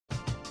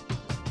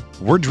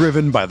We're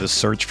driven by the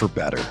search for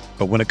better.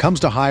 But when it comes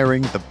to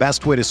hiring, the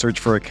best way to search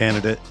for a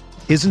candidate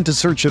isn't to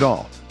search at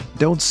all.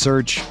 Don't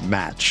search,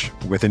 match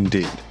with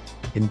Indeed.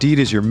 Indeed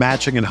is your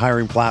matching and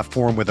hiring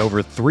platform with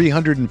over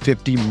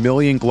 350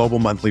 million global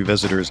monthly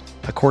visitors,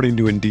 according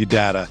to Indeed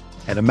data,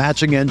 and a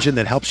matching engine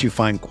that helps you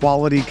find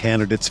quality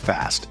candidates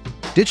fast.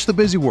 Ditch the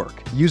busy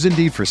work. Use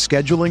Indeed for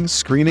scheduling,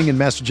 screening, and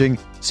messaging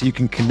so you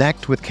can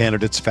connect with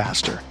candidates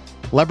faster.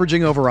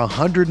 Leveraging over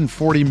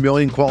 140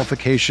 million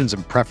qualifications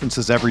and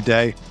preferences every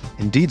day,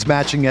 Indeed's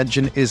matching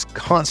engine is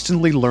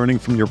constantly learning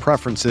from your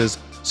preferences,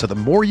 so the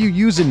more you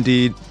use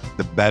Indeed,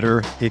 the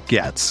better it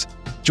gets.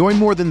 Join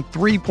more than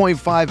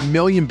 3.5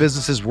 million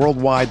businesses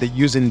worldwide that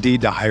use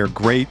Indeed to hire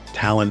great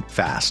talent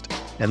fast.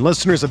 And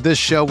listeners of this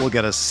show will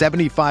get a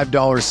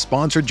 $75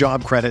 sponsored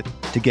job credit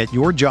to get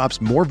your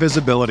jobs more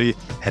visibility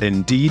at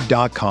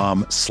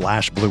Indeed.com/Blue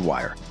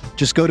Wire.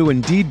 Just go to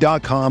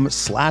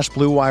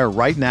Indeed.com/Blue Wire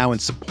right now and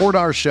support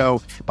our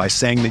show by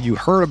saying that you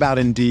heard about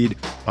Indeed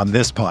on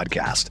this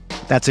podcast.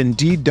 That's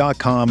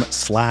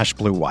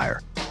Indeed.com/Blue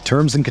Wire.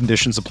 Terms and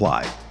conditions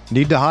apply.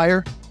 Need to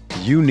hire?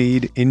 You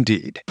need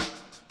Indeed.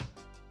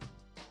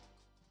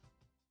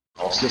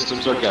 All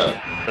systems are go.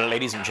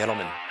 Ladies and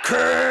gentlemen,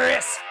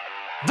 Chris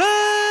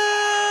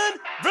Van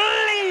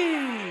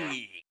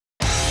Vliet!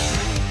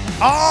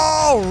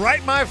 All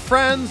right, my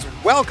friends,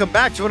 welcome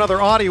back to another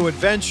audio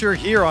adventure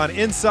here on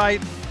Insight.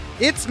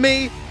 It's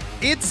me,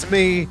 it's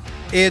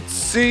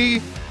CVV.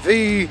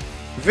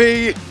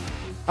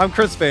 I'm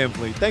Chris Van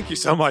Vliet. Thank you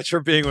so much for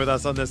being with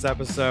us on this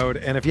episode.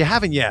 And if you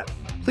haven't yet,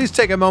 please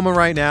take a moment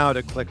right now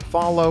to click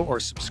follow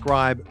or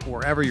subscribe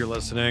wherever you're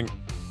listening.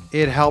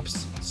 It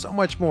helps so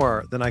much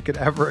more than I could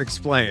ever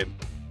explain.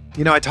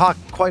 You know, I talk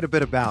quite a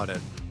bit about it.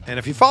 And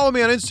if you follow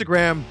me on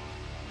Instagram,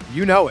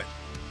 you know it.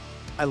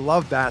 I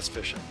love bass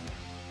fishing.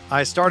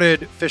 I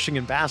started fishing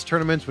in bass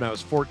tournaments when I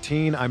was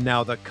 14. I'm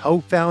now the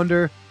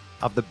co-founder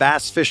of the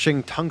bass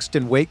fishing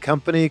tungsten weight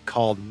company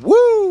called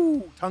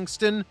Woo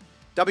Tungsten,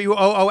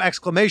 WOO !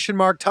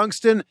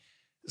 Tungsten.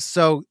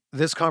 So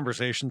this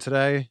conversation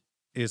today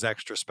is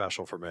extra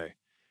special for me.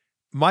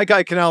 Mike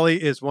Iaconelli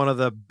is one of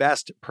the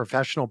best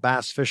professional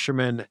bass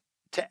fishermen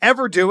to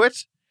ever do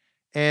it.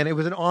 And it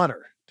was an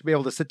honor to be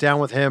able to sit down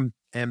with him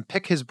and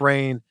pick his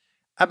brain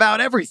about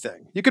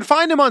everything. You can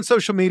find him on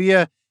social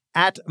media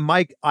at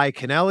Mike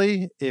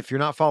Iaconelli. If you're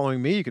not following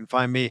me, you can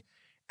find me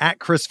at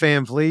Chris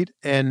Van Vliet.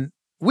 And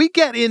we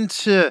get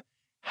into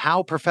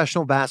how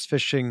professional bass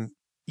fishing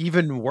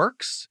even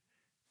works.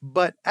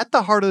 But at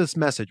the heart of this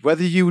message,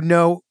 whether you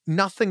know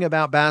nothing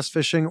about bass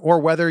fishing or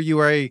whether you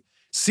are a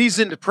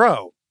seasoned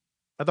pro,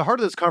 at the heart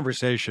of this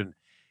conversation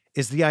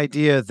is the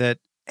idea that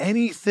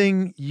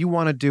anything you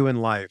want to do in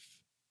life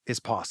is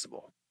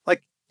possible.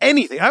 Like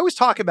anything. I always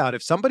talk about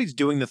if somebody's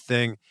doing the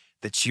thing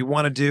that you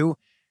want to do,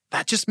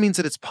 that just means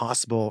that it's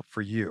possible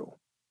for you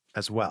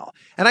as well.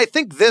 And I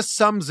think this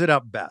sums it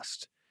up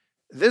best.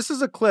 This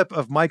is a clip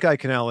of Mike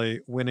Iaconelli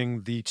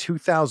winning the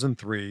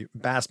 2003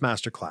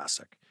 Bassmaster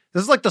Classic.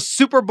 This is like the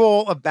Super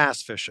Bowl of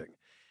bass fishing.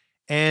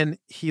 And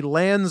he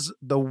lands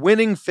the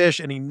winning fish,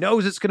 and he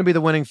knows it's going to be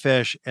the winning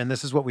fish. And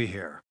this is what we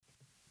hear.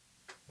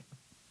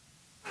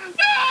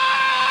 Never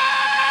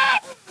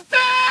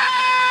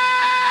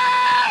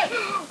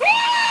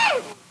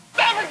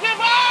give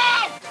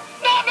up!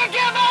 Never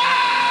give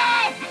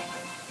up!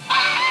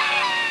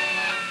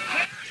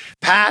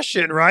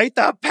 Passion, right?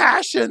 The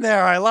passion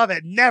there. I love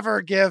it.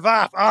 Never give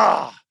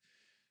up.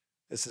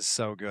 This is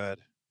so good.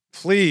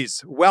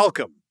 Please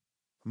welcome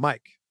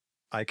Mike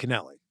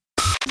Iaconelli.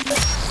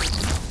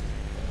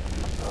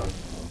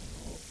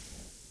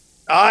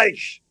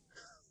 Aish.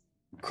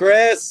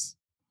 Chris.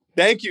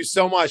 Thank you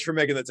so much for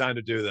making the time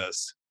to do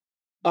this.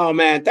 Oh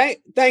man,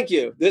 thank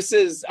you. This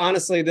is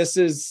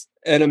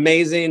an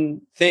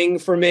amazing thing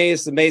for me.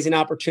 It's an amazing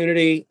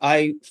opportunity.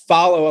 I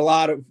follow a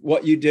lot of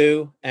what you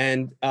do,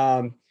 and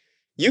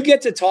you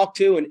get to talk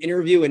to and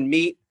interview and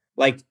meet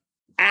like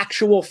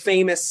actual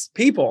famous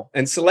people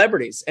and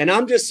celebrities. And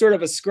I'm just sort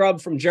of a scrub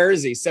from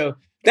Jersey. So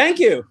thank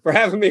you for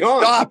having me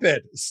on.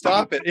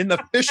 Stop it. In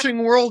the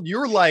fishing world,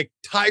 you're like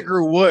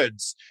Tiger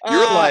Woods.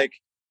 You're like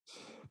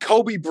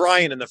Kobe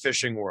Bryant in the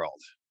fishing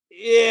world.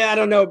 Yeah, I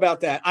don't know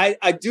about that.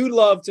 I do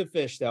love to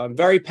fish, though. I'm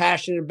very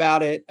passionate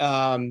about it.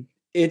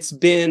 It's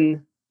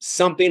been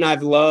something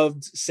I've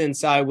loved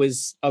since I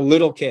was a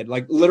little kid,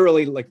 like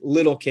literally like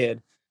little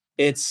kid.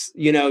 It's,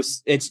 you know,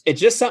 it's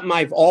just something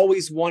I've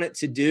always wanted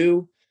to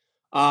do.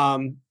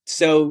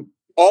 So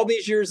all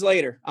these years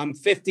later, I'm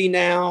 50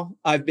 now.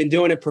 I've been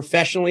doing it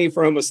professionally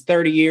for almost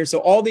 30 years. So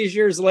all these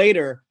years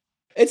later,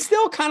 it's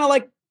still kind of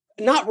like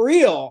not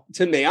real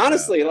to me,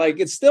 honestly. Yeah.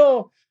 Like it's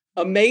still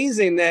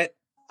amazing that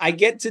I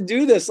get to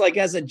do this like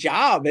as a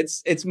job.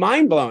 It's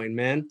mind blowing,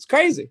 man. It's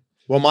crazy.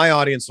 Well, my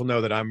audience will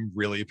know that I'm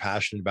really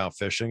passionate about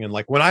fishing. And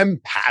like when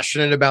I'm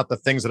passionate about the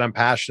things that I'm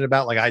passionate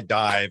about, like I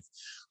dive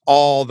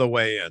all the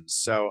way in.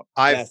 So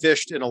I've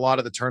fished in a lot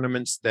of the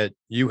tournaments that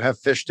you have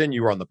fished in.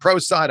 You were on the pro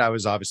side. I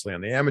was obviously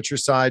on the amateur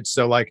side.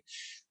 So like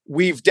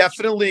we've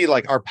definitely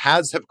like our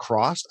paths have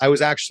crossed. I was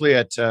actually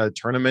at a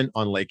tournament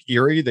on Lake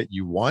Erie that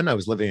you won. I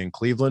was living in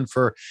Cleveland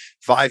for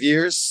 5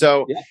 years.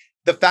 So Yeah.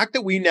 the fact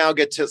that we now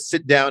get to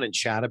sit down and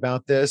chat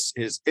about this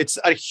it's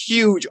a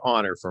huge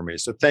honor for me.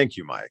 So thank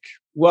you, Mike.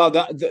 Well,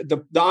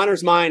 the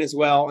honor's mine as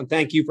well. And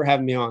thank you for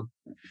having me on.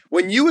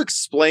 When you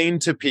explain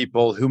to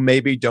people who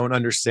maybe don't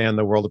understand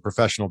the world of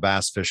professional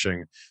bass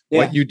fishing, Yeah.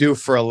 what you do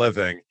for a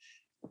living,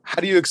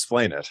 how do you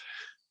explain it?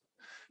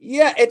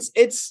 Yeah,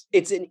 it's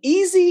an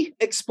easy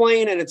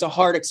explain and it's a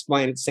hard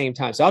explain at the same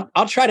time. So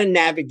I'll try to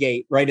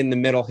navigate right in the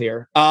middle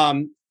here.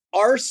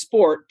 Our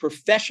sport,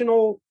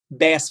 professional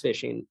bass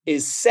fishing,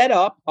 is set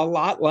up a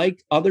lot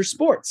like other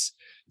sports.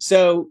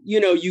 So,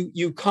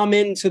 you come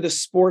into the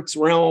sports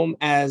realm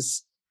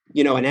as,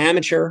 an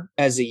amateur,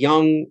 as a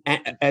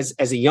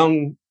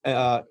young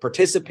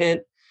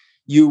participant.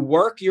 You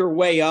work your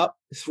way up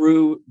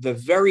through the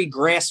very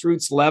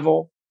grassroots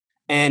level,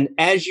 and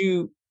as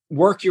you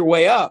work your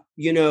way up,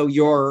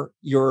 your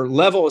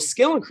level of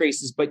skill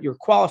increases, but your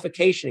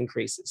qualification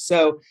increases.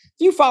 So if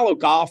you follow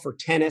golf or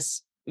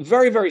tennis,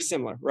 very, very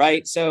similar,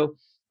 right? So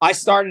I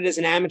started as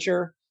an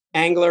amateur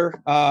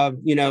angler,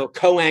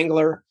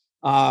 co-angler,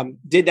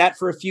 did that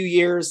for a few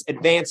years,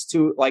 advanced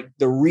to like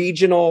the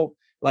regional,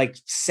 like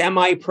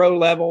semi-pro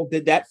level,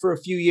 did that for a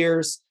few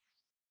years,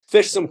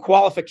 fished some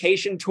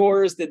qualification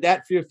tours, did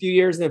that for a few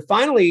years. And then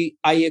finally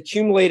I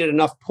accumulated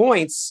enough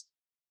points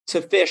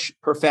to fish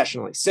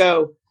professionally.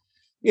 So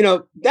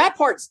that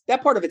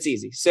part of it's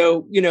easy.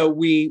 So,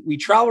 we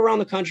travel around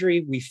the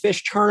country, we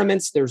fish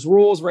tournaments, there's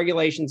rules,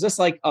 regulations, just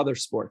like other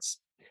sports.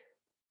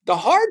 The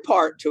hard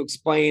part to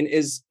explain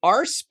is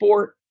our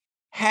sport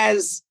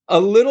has a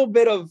little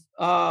bit of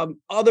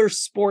other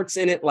sports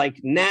in it, like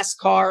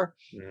NASCAR,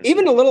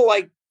 even a little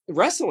like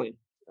wrestling,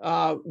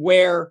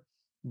 where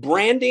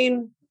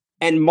branding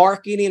and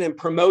marketing and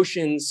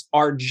promotions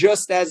are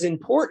just as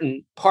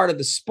important part of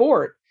the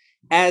sport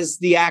as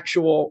the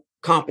actual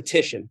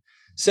competition.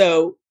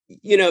 So,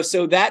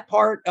 so that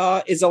part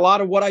is a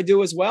lot of what I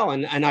do as well.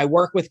 And I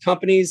work with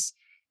companies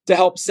to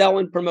help sell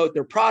and promote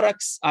their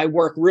products. I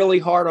work really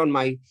hard on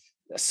my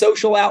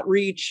social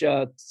outreach,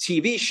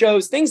 TV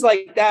shows, things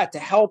like that to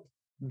help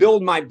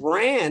build my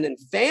brand and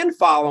fan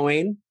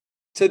following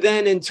to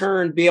then in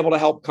turn be able to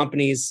help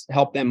companies,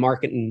 help them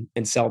market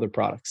and sell their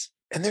products.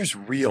 And there's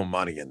real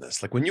money in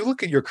this. Like when you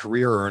look at your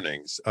career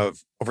earnings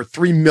of over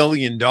 $3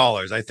 million,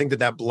 I think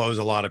that blows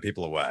a lot of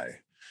people away.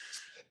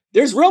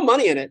 There's real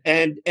money in it.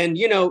 And,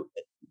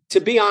 to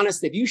be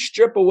honest, if you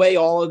strip away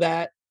all of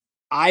that,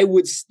 I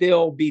would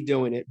still be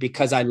doing it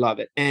because I love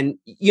it. And,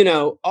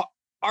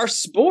 our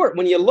sport,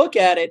 when you look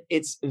at it,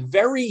 it's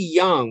very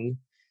young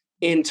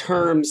in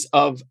terms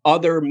of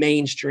other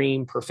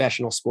mainstream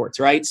professional sports,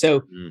 right?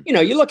 So,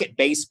 you look at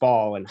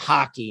baseball and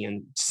hockey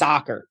and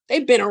soccer,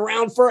 they've been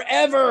around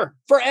forever,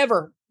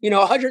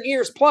 100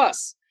 years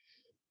plus.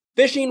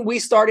 Fishing, we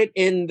started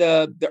in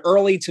the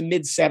early to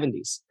mid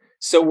 70s.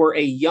 So we're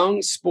a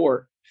young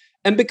sport.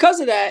 And because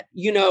of that,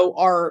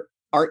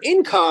 our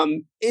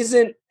income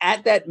isn't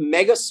at that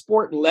mega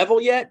sport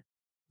level yet,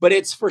 but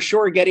it's for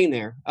sure getting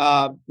there.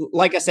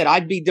 Like I said,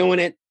 I'd be doing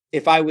it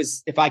if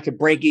I could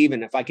break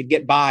even, if I could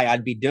get by,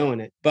 I'd be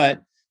doing it.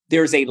 But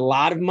there's a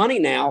lot of money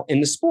now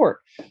in the sport.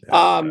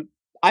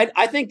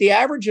 I think the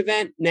average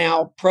event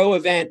now, pro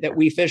event that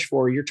we fish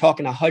for, you're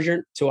talking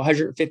 $100,000 to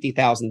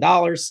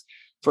 $150,000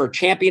 for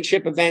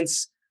championship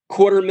events.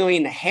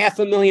 $250,000 to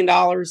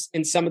 $500,000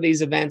 in some of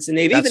these events, and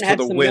they've even had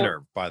for the some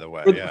winner, by the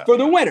way, for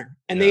the winner,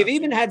 and they've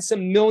even had some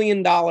 $1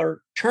 million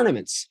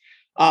tournaments.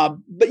 But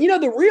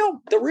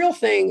the real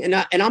thing,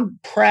 and I'm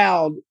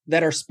proud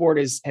that our sport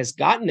has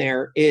gotten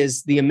there,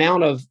 is the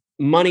amount of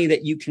money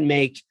that you can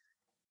make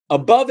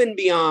above and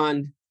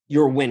beyond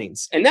your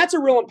winnings, and that's a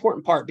real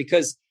important part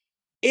because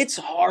it's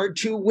hard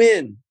to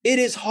win. It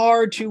is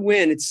hard to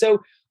win. It's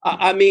so.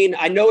 I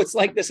know it's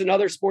like this in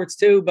other sports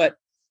too, but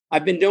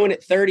I've been doing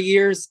it 30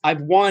 years.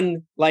 I've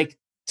won like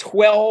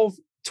 12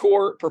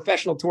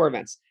 professional tour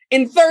events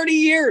in 30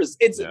 years.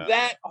 It's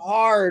that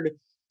hard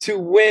to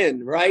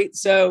win, right?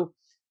 So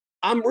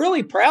I'm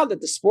really proud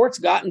that the sport's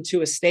gotten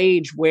to a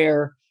stage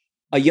where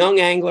a young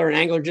angler, an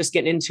angler just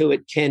getting into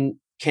it, can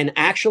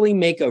actually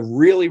make a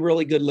really,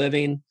 really good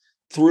living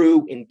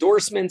through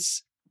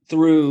endorsements,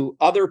 through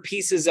other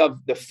pieces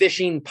of the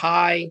fishing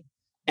pie,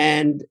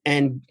 and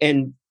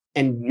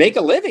make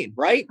a living,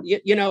 right?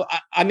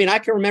 I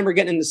can remember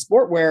getting in the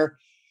sport where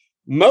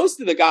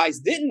most of the guys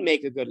didn't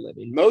make a good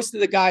living. Most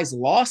of the guys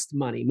lost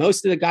money.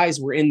 Most of the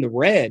guys were in the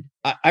red.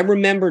 I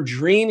remember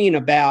dreaming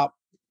about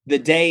the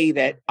day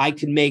that I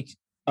could make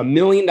 $1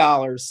 million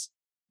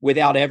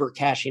without ever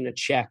cashing a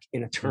check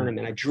in a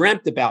tournament. I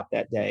dreamt about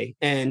that day,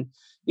 and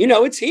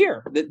it's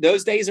here.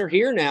 Those days are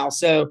here now.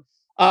 So,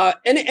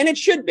 and it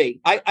should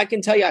be. I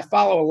can tell you, I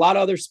follow a lot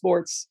of other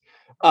sports,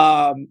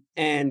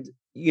 and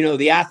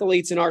the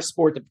athletes in our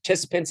sport, the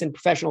participants in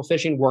professional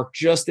fishing, work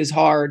just as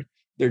hard.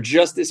 They're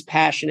just as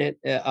passionate.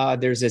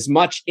 There's as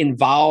much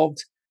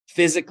involved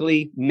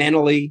physically,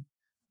 mentally.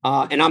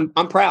 And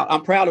I'm proud.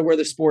 I'm proud of where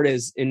the sport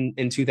is in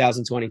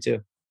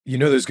 2022. You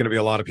know, there's going to be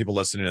a lot of people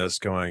listening to this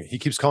going, he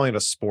keeps calling it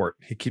a sport.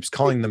 He keeps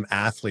calling them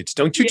athletes.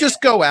 Don't you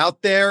just go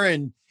out there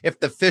and if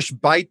the fish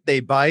bite, they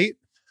bite?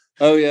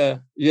 Oh yeah.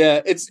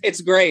 Yeah.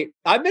 It's great.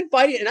 I've been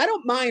fighting and I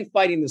don't mind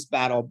fighting this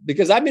battle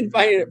because I've been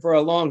fighting it for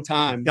a long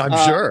time.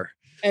 I'm sure.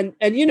 And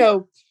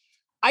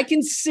I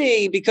can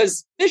see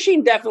because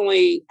fishing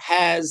definitely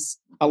has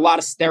a lot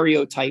of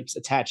stereotypes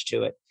attached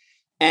to it.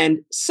 And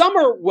some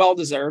are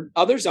well-deserved,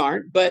 others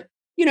aren't. But,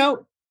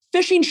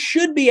 fishing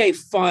should be a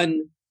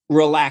fun,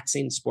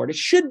 relaxing sport. It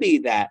should be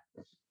that.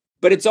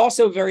 But it's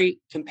also very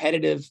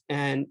competitive.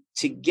 And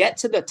to get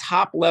to the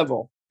top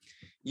level,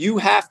 you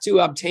have to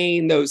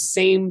obtain those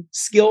same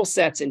skill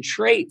sets and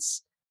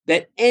traits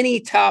that any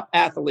top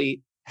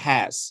athlete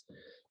has.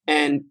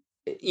 And,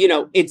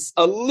 it's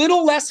a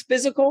little less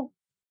physical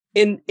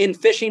in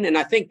fishing. And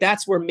I think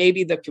that's where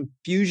maybe the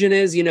confusion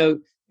is.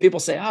 People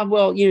say, oh,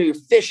 well, you're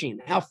fishing.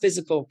 How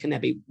physical can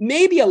that be?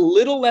 Maybe a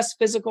little less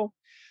physical,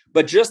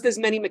 but just as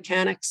many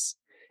mechanics.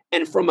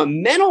 And from a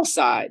mental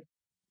side,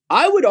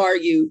 I would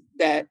argue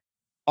that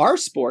our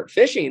sport,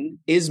 fishing,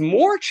 is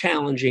more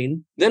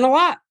challenging than a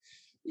lot.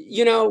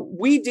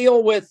 We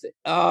deal with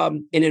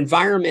an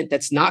environment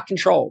that's not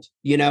controlled.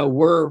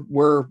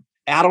 We're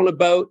out on a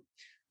boat,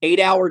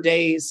 8-hour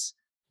days.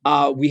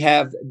 We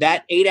have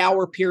that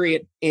 8-hour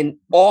period in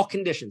all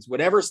conditions,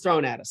 whatever's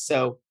thrown at us.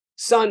 So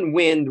sun,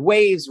 wind,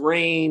 waves,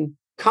 rain,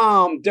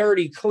 calm,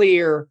 dirty,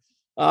 clear,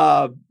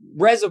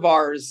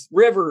 reservoirs,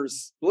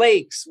 rivers,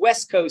 lakes,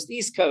 West Coast,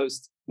 East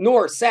Coast,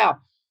 North, South.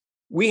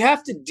 We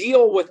have to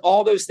deal with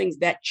all those things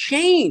that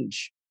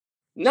change,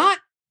 not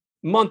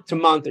month to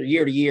month or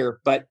year to year,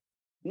 but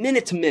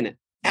minute to minute,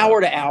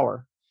 hour to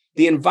hour.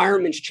 The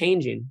environment's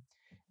changing.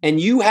 And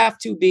you have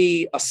to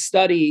be a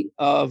study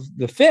of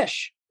the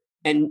fish.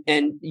 And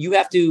you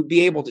have to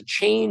be able to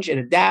change and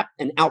adapt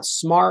and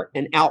outsmart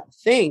and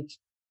outthink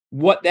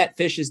what that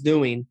fish is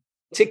doing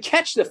to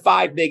catch the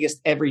 5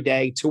 biggest every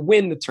day, to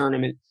win the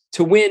tournament,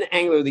 to win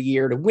Angler of the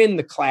Year, to win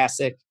the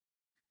Classic.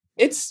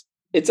 It's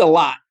a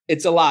lot.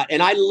 It's a lot.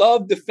 And I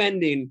love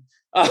defending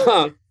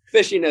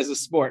fishing as a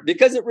sport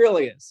because it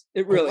really is.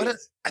 It really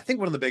is. I think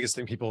one of the biggest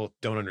things people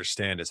don't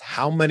understand is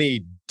how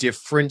many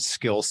different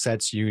skill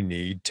sets you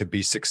need to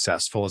be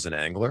successful as an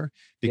angler,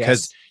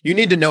 because you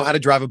need to know how to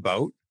drive a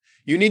boat.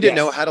 You need to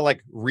know how to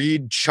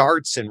read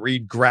charts and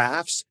read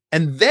graphs.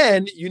 And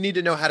then you need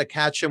to know how to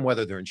catch them,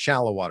 whether they're in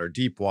shallow water,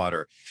 deep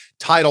water,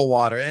 tidal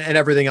water, and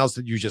everything else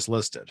that you just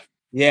listed.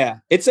 Yeah,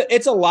 it's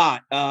a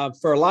lot.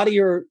 For a lot of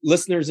your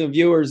listeners and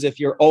viewers, if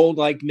you're old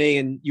like me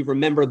and you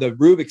remember the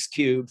Rubik's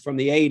Cube from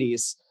the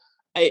 80s,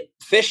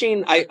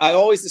 fishing, I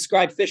always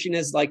describe fishing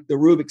as like the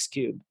Rubik's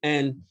Cube.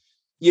 And,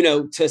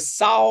 to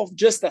solve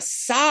just a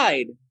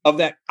side of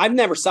that, I've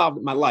never solved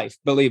it in my life,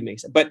 believe me.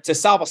 But to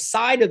solve a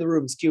side of the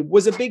Rubik's Cube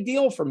was a big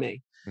deal for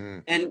me.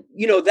 And,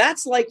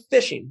 that's like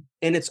fishing.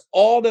 And it's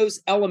all those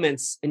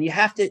elements. And you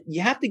have to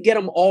get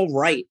them all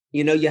right.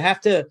 You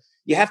have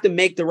to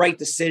make the right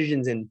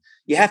decisions, and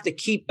you have to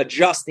keep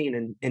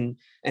adjusting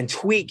and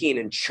tweaking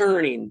and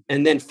churning.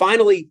 And then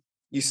finally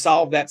you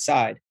solve that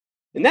side.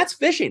 And that's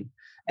fishing.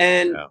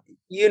 And,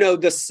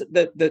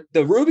 the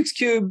Rubik's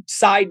Cube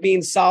side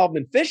being solved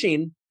in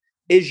fishing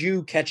is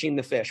you catching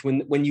the fish.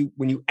 When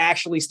you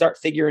actually start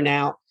figuring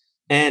out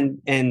and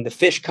the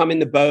fish come in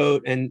the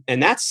boat, and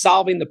that's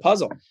solving the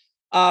puzzle.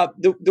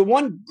 The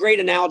one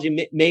great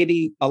analogy,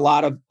 maybe a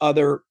lot of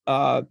other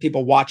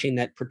people watching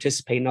that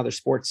participate in other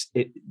sports,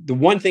 the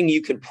one thing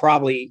you could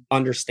probably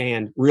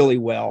understand really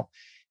well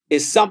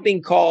is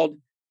something called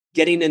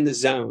getting in the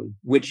zone,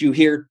 which you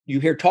hear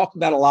talked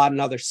about a lot in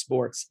other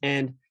sports.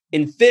 And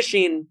in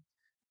fishing,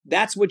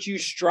 that's what you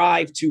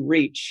strive to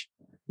reach.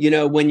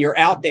 When you're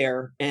out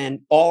there and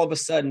all of a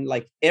sudden,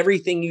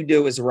 everything you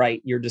do is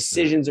right. Your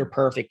decisions are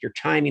perfect. Your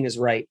timing is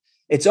right.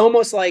 It's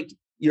almost like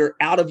you're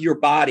out of your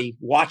body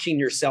watching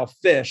yourself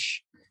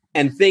fish,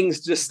 and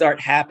things just start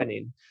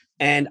happening.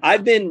 And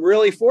I've been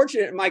really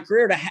fortunate in my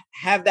career to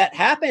have that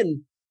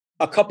happen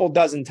a couple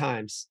dozen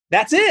times.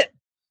 That's it.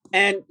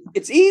 And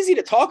it's easy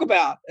to talk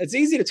about. It's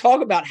easy to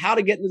talk about how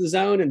to get into the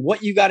zone and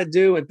what you got to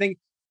do and think,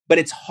 but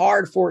it's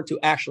hard for it to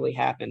actually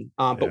happen.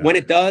 But when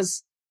it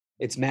does,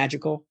 it's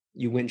magical.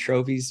 You win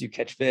trophies, you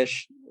catch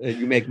fish,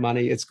 you make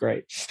money. It's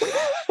great.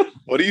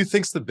 What do you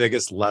think's the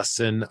biggest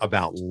lesson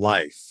about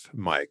life,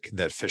 Mike,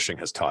 that fishing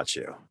has taught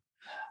you?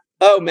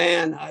 Oh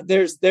man,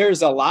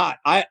 there's a lot.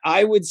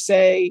 I would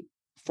say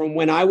from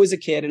when I was a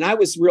kid, and I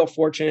was real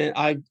fortunate.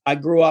 I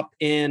grew up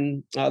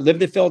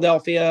lived in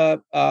Philadelphia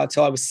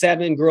till I was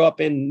 7, grew up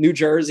in New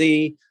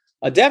Jersey.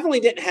 Definitely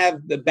didn't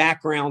have the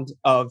background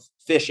of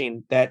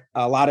fishing that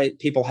a lot of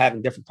people have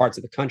in different parts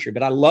of the country,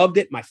 but I loved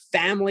it. My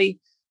family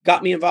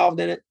got me involved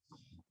in it.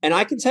 And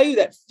I can tell you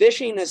that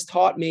fishing has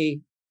taught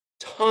me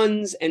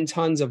tons and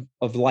tons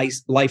of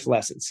life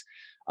lessons.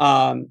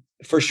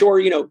 For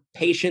sure,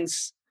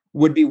 patience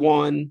would be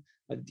one,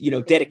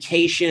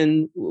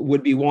 dedication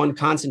would be one,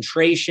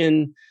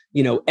 concentration,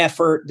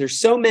 effort. There's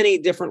so many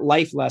different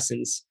life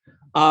lessons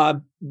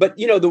But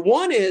the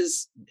one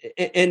is,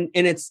 and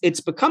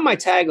it's become my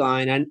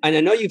tagline. And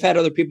I know you've had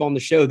other people on the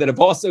show that have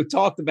also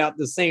talked about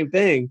the same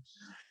thing,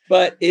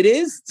 but it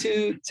is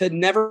to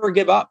never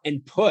give up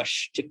and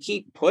push, to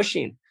keep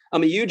pushing.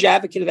 I'm a huge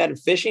advocate of that in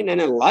fishing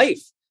and in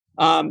life.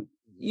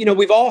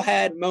 We've all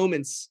had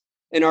moments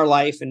in our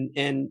life, and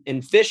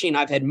in fishing,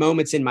 I've had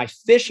moments in my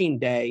fishing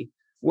day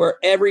where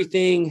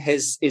everything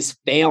is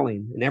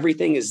failing and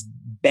everything is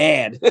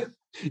bad.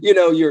 You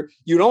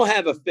don't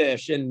have a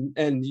fish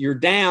and you're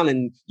down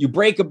and you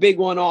break a big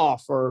one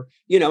off, or,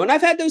 and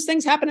I've had those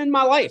things happen in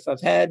my life.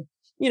 I've had,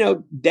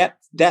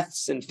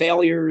 deaths and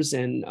failures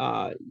and,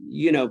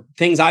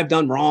 things I've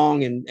done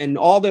wrong and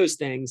all those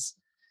things.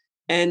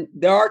 And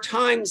there are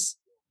times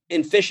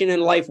in fishing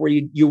in life where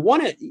you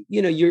want to,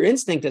 your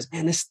instinct is,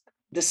 man,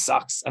 this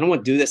sucks. I don't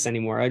want to do this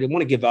anymore. I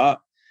want to give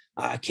up.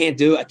 I can't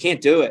do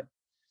it.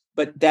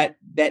 But that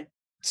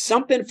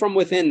something from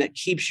within that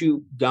keeps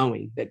you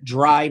going, that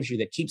drives you,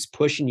 that keeps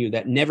pushing you,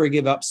 that never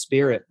give up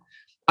spirit.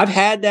 I've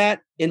had that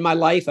in my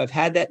life. I've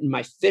had that in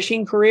my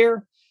fishing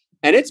career,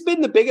 and it's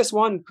been the biggest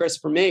one, Chris,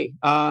 for me.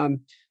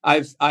 I've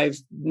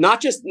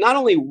not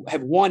only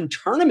have won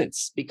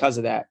tournaments because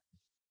of that,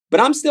 but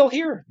I'm still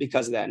here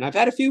because of that. And I've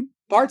had a few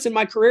parts in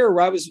my career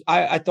where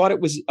I thought it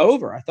was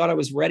over. I thought I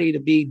was ready to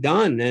be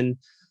done, and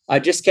I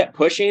just kept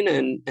pushing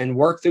and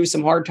worked through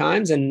some hard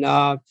times. And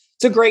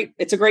it's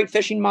a great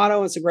fishing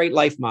motto. It's a great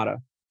life motto.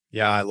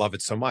 Yeah, I love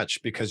it so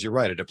much because you're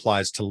right. It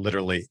applies to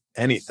literally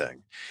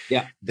anything.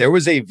 Yeah. There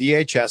was a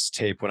VHS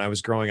tape when I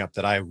was growing up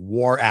that I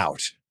wore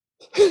out.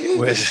 It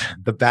was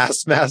the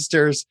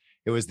Bassmasters.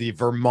 It was the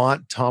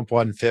Vermont Tomp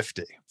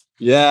 150.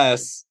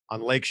 Yes.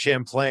 On Lake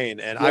Champlain.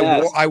 And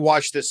yes. I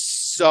watched this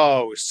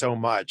so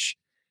much.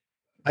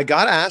 I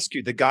got to ask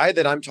you, the guy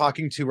that I'm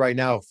talking to right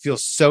now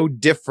feels so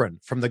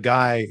different from the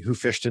guy who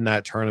fished in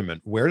that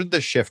tournament. Where did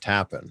the shift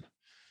happen?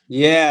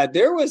 Yeah,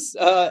 there was,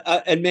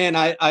 and man,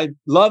 I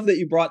love that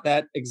you brought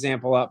that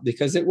example up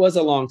because it was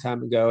a long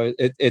time ago.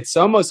 It's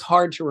almost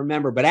hard to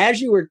remember, but as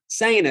you were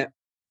saying it,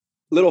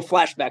 little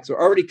flashbacks were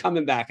already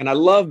coming back, and I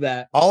love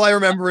that. All I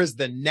remember is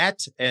the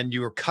net, and you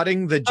were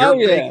cutting the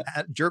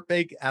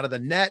jerkbait out of the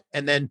net,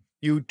 and then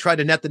you tried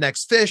to net the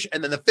next fish,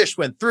 and then the fish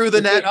went through the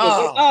net.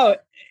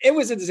 It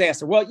was a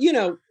disaster. Well,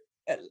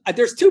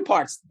 there's two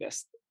parts to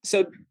this.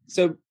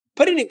 So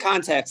putting in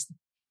context,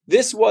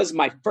 this was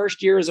my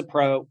first year as a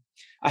pro.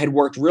 I had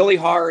worked really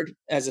hard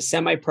as a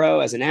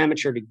semi-pro, as an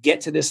amateur, to get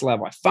to this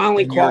level. I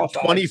finally qualified.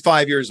 You're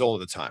 25 years old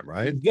at the time,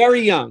 right?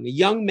 Very young, a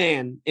young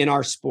man in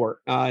our sport.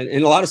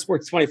 In a lot of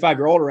sports, 25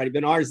 year old already, but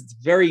in ours, it's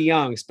very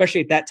young,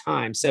 especially at that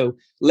time. So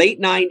late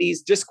 90s,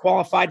 just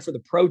qualified for the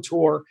pro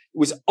tour. It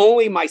was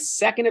only my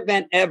second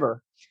event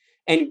ever.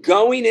 And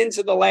going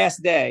into the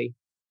last day,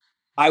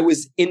 I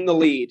was in the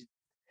lead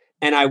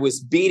and I was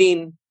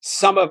beating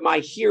some of my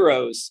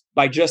heroes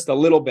by just a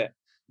little bit.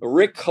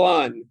 Rick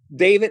Clunn,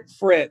 David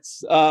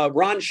Fritz,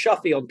 Ron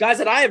Shuffield, guys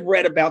that I have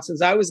read about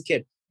since I was a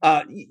kid,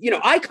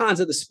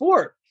 icons of the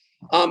sport.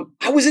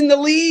 I was in the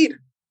lead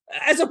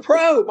as a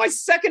pro, my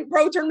second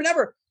pro tournament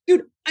ever.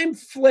 Dude, I'm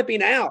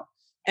flipping out.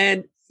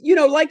 And,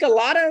 like a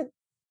lot of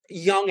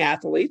young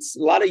athletes,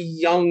 a lot of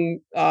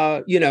young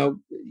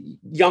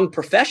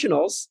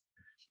professionals,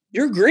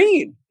 you're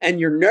green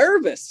and you're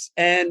nervous.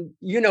 And,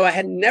 I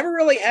had never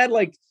really had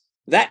like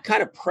that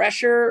kind of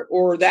pressure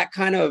or that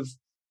kind of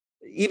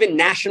even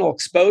national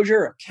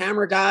exposure, a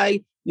camera guy,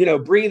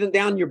 breathing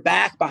down your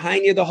back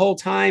behind you the whole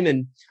time.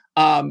 And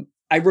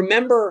I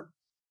remember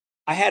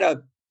I had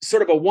a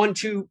sort of a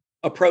 1-2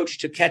 approach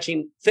to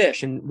catching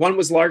fish. And one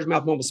was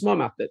largemouth, one was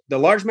smallmouth. The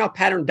largemouth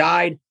pattern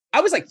died.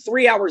 I was like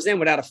 3 hours in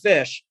without a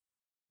fish.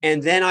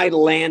 And then I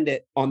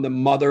landed on the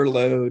mother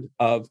lode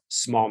of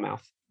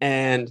smallmouth.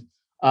 And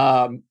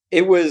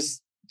it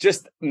was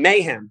just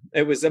mayhem.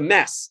 It was a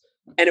mess.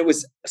 And it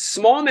was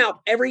smallmouth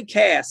every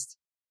cast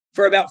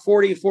for about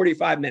 40,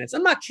 45 minutes.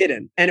 I'm not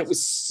kidding. And it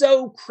was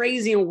so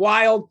crazy and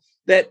wild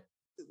that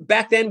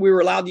back then we were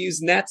allowed to use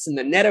nets, and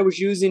the net I was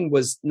using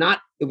was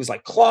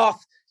like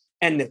cloth,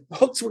 and the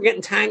hooks were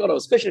getting tangled. I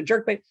was fishing a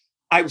jerkbait.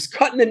 I was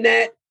cutting the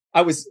net.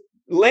 I was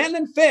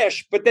landing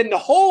fish, but then the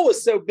hole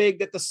was so big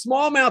that the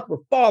smallmouth were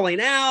falling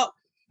out.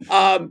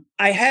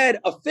 I had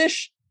a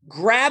fish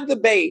grab the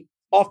bait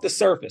off the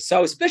surface. So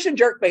I was fishing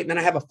jerkbait, and then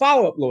I have a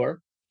follow-up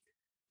lure,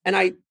 and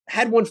I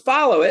had one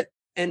follow it,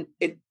 and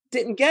it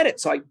didn't get it.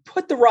 So I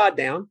put the rod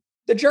down.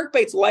 The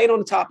jerkbait's laying on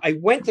the top. I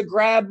went to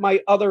grab my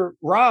other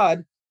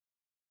rod.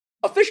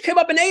 A fish came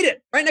up and ate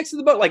it right next to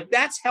the boat. Like,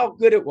 that's how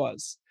good it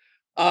was.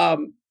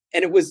 And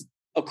it was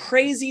a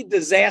crazy,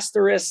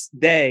 disastrous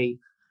day,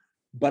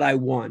 but I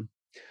won.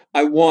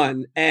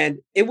 And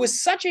it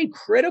was such a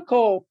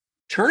critical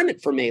tournament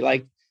for me.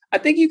 Like, I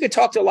think you could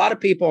talk to a lot of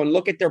people and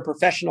look at their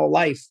professional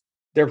life,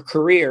 their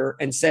career,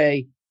 and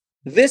say,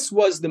 this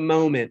was the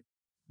moment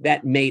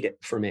that made it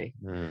for me.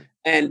 Mm.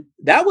 And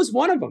that was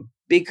one of them,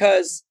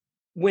 because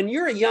when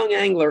you're a young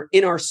angler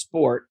in our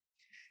sport,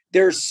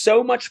 there's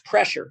so much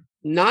pressure,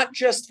 not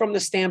just from the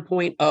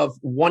standpoint of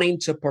wanting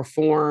to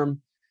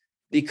perform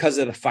because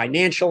of the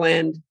financial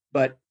end,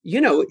 but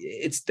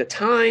it's the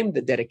time,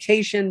 the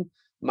dedication.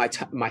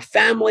 My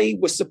family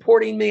was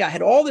supporting me. I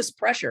had all this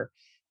pressure.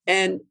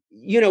 And,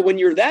 when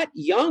you're that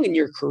young in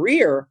your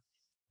career,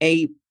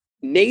 a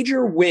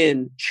major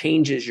win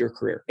changes your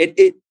career.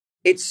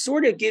 It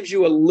sort of gives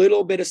you a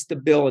little bit of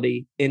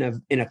stability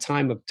in a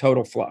time of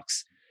total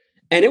flux.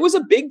 And it was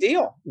a big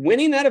deal.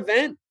 Winning that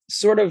event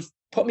sort of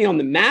put me on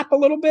the map a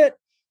little bit.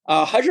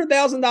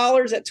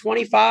 $100,000 at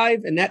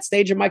 25 in that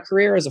stage of my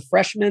career as a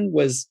freshman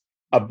was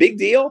a big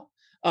deal.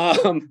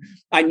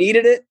 I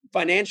needed it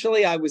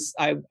financially. I was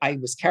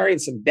carrying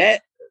some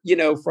debt,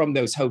 from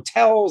those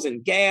hotels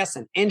and gas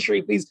and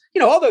entry fees,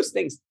 all those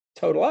things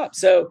total up.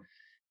 So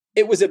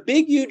it was a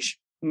big, huge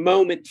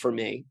moment for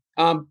me.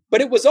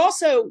 But it was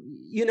also,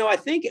 I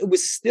think it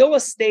was still a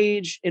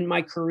stage in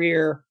my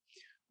career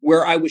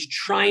where I was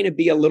trying to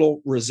be a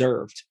little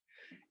reserved.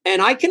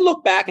 And I can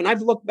look back, and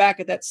I've looked back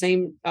at that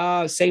same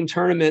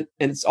tournament,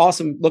 and it's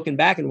awesome looking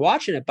back and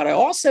watching it. But I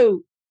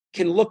also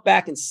can look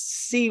back and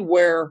see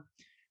where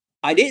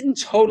I didn't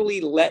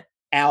totally let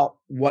out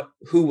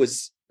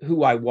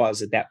who I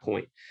was at that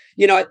point.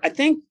 I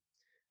think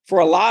for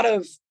a lot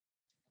of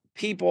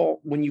people,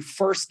 when you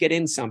first get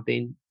in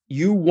something,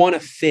 you want to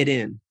fit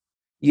in.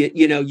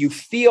 You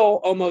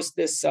feel almost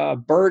this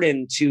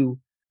burden to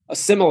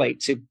assimilate,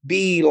 to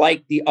be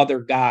like the other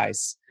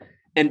guys.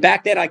 And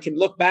back then I could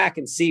look back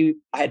and see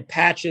I had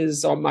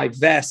patches on my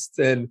vest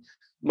and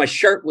my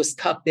shirt was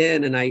tucked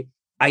in, and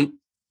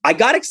I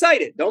got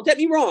excited. Don't get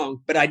me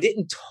wrong, but I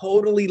didn't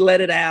totally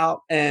let it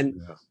out. And,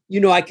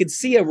 I could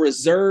see a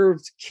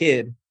reserved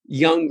kid,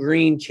 young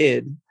green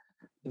kid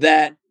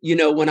that,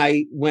 when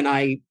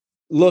I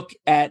look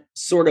at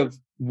sort of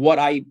what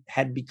I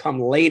had become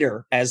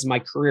later as my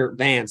career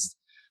advanced,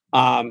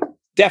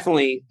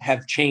 definitely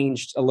have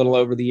changed a little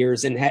over the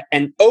years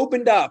and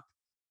opened up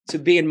to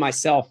being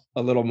myself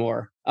a little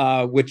more,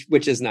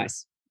 which is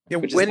nice. Yeah.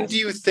 When do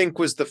you think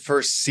was the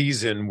first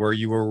season where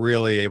you were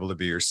really able to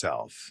be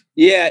yourself?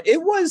 Yeah,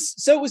 it was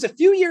a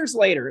few years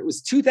later. It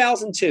was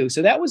 2002.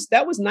 So that was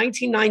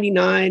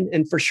 1999.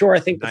 And for sure, I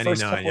think the 99,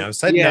 first couple, I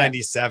said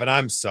 97.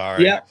 I'm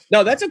sorry. Yeah,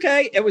 no, that's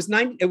okay. It was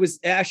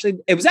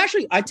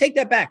actually, I take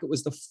that back. It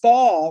was the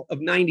fall of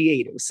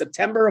 98. It was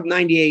September of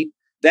 98.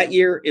 That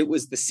year, it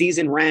was the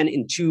season ran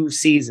in 2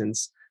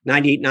 seasons,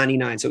 98,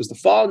 99. So it was the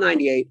fall of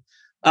 98.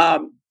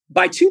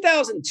 By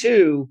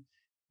 2002,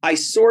 I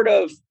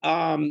started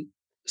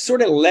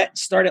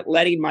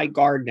letting my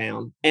guard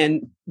down.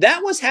 And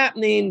that was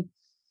happening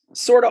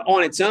sort of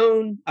on its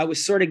own. I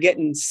was sort of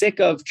getting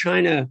sick of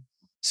trying to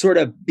sort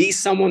of be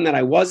someone that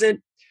I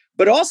wasn't,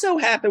 but also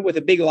happened with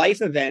a big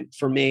life event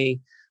for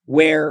me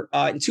where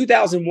in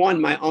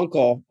 2001, my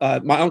uncle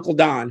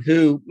Don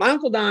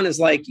is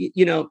like,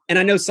 and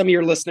I know some of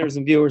your listeners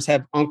and viewers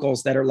have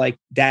uncles that are like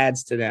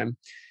dads to them.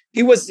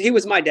 He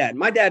was my dad.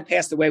 My dad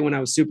passed away when I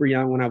was super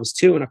young, when I was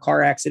 2 in a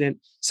car accident.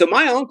 So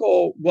my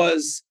uncle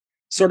was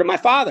sort of my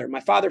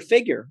father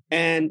figure,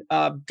 and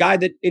a guy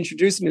that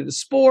introduced me to the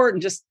sport,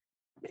 and just,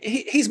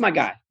 he's my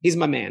guy. He's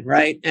my man.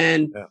 Right.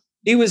 And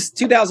he was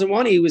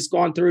 2001. He was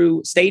going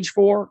through stage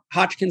 4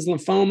 Hodgkin's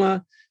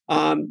lymphoma.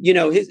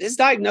 His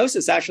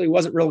diagnosis actually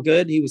wasn't real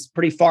good. He was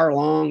pretty far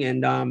along.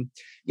 And,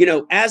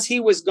 as he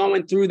was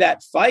going through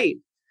that fight,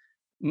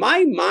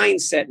 my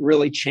mindset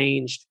really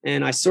changed.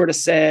 And I sort of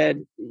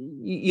said,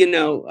 you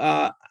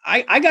gotta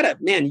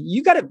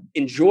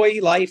enjoy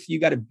life. You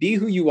gotta be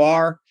who you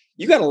are.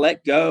 You gotta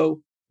let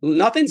go.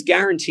 Nothing's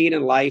guaranteed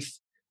in life.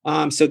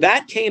 So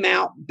that came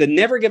out. The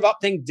never give up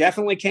thing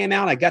definitely came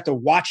out. I got to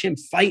watch him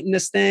fight in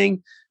this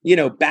thing,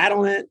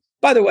 battling it.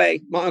 By the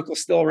way, my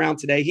uncle's still around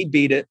today. He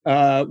beat it.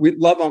 We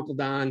love Uncle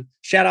Don.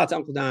 Shout out to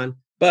Uncle Don.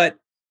 But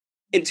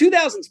by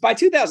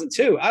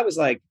 2002, I was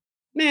like,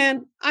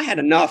 man, I had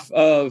enough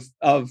of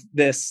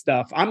this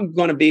stuff. I'm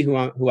going to be who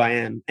I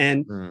am.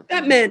 And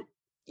that meant,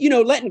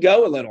 letting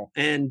go a little.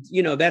 And,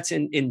 that's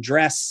in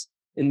dress,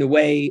 in the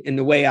way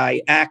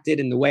I acted,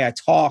 in the way I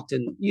talked,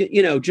 and,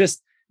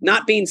 just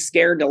not being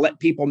scared to let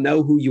people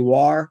know who you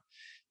are.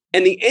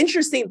 And the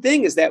interesting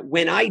thing is that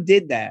when I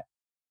did that,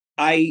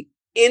 I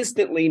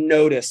instantly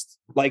noticed,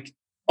 like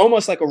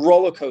almost like a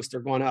roller coaster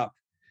going up,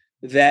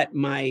 that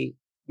my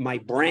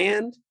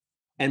brand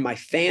and my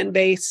fan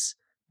base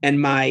and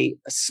my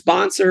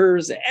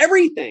sponsors,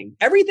 everything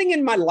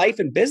in my life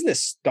and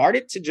business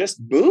started to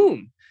just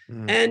boom.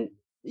 And,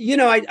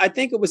 I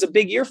think it was a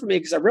big year for me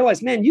because I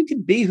realized, man, you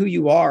can be who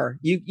you are.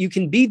 You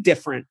can be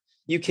different.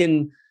 You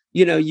can,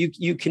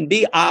 you can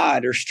be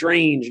odd or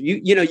strange.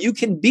 You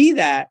can be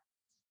that,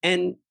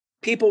 and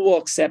people will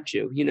accept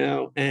you,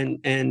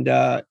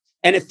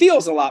 and it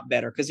feels a lot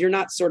better because you're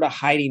not sort of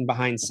hiding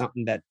behind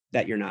something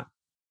that you're not.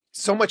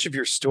 So much of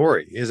your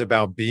story is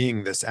about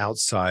being this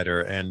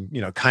outsider and,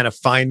 kind of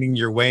finding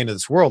your way into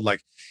this world.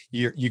 Like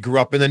you grew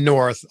up in the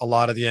North. A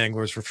lot of the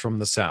anglers were from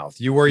the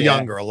South. You were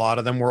younger. A lot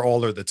of them were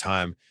older at the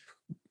time.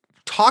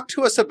 Talk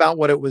to us about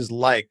what it was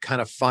like kind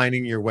of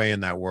finding your way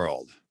in that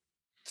world.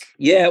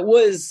 Yeah, it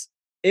was,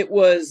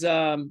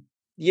 a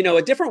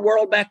different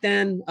world back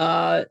then.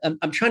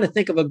 I'm trying to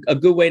think of a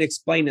good way to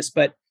explain this,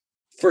 but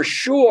for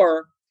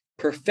sure,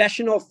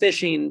 professional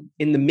fishing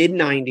in the mid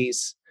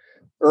 90s,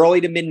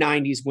 early to mid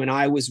 90s, when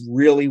I was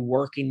really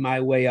working my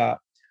way up,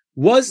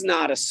 was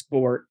not a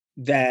sport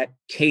that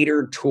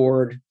catered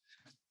toward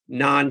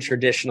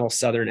non-traditional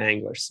Southern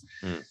anglers.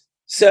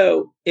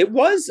 So it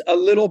was a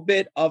little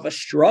bit of a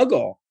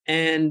struggle.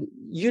 And,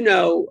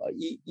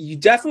 you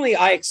definitely,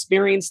 I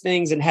experienced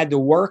things and had to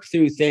work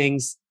through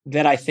things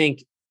that I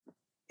think,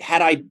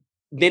 had I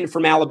been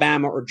from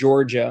Alabama or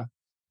Georgia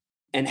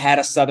and had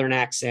a Southern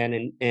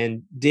accent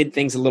and did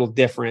things a little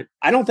different,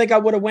 I don't think I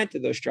would have went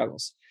through those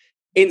struggles.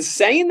 In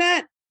saying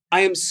that,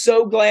 I am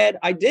so glad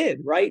I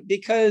did, right?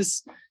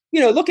 Because,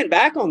 looking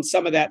back on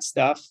some of that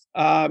stuff,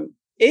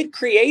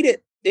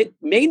 it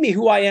made me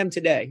who I am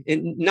today,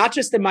 and not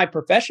just in my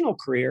professional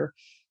career,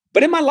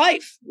 but in my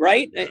life,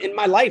 right? In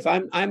my life,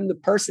 I'm the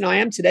person I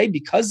am today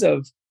because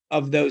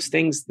of those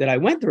things that I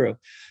went through.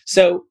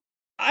 So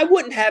I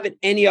wouldn't have it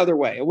any other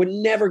way. I would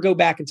never go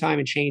back in time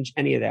and change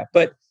any of that.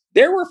 But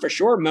there were for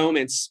sure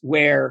moments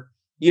where,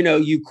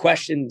 you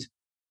questioned,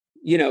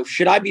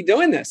 should I be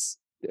doing this?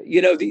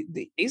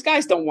 These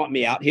guys don't want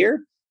me out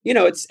here.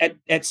 It's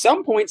at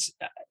some points,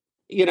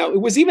 it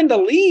was even the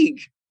league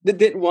that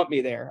didn't want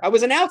me there. I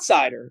was an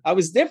outsider. I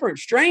was different,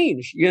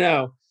 strange,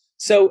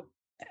 so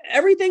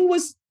everything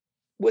was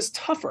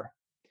tougher.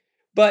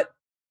 But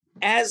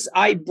as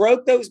I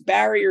broke those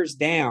barriers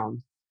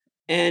down,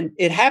 and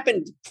it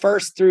happened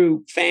first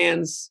through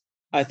fans,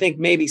 I think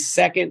maybe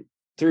second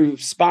through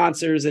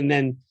sponsors. And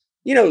then,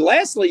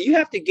 lastly, you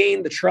have to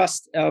gain the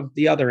trust of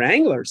the other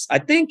anglers. I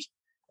think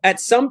at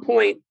some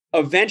point,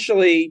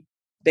 eventually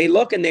they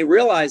look and they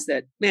realize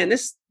that, man,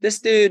 this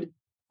dude,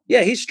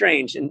 yeah, he's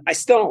strange. And I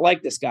still don't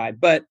like this guy,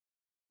 but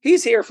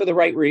he's here for the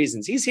right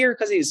reasons. He's here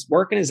because he's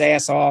working his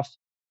ass off.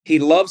 He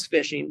loves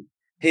fishing.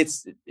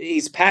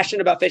 He's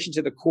passionate about fishing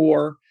to the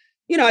core.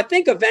 I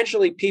think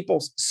eventually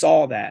people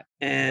saw that.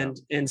 And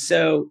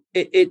so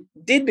it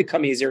did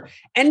become easier,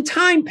 and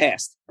time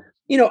passed.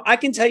 I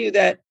can tell you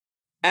that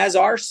as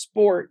our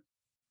sport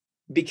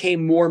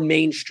became more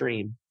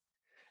mainstream,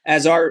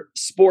 as our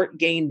sport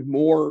gained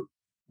more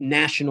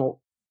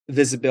national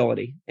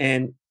visibility,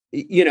 and,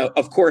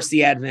 of course,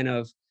 the advent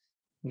of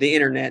the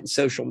internet and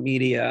social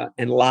media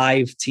and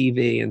live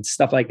TV and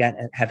stuff like that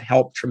have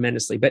helped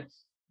tremendously. But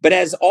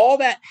as all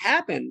that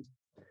happened,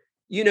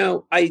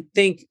 I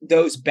think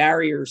those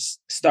barriers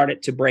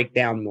started to break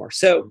down more.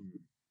 So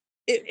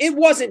it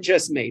wasn't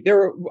just me. There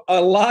were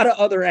a lot of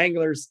other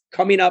anglers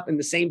coming up in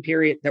the same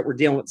period that were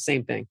dealing with the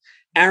same thing.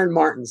 Aaron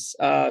Martins,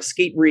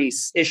 Skeet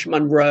Reese, Ish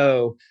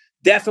Monroe.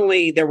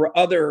 Definitely there were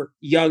other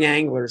young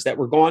anglers that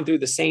were going through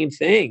the same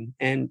thing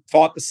and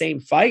fought the same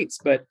fights.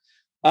 But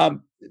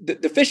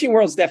the fishing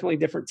world is definitely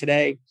different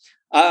today.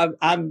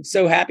 I'm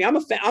so happy. I'm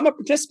a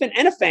participant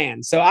and a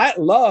fan. So I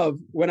love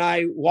when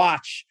I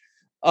watch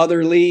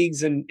other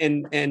leagues and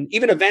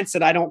even events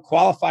that I don't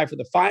qualify for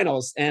the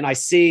finals, and I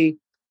see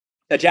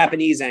a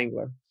Japanese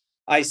angler,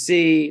 I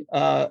see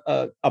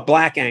a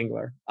black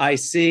angler, I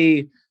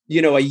see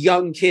a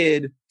young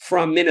kid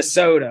from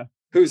Minnesota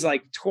who's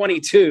like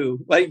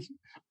 22. Like,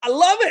 I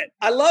love it,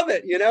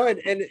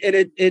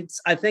 and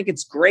it's I think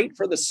it's great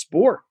for the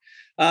sport.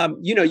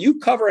 You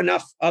cover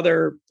enough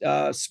other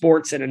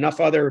sports and enough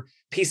other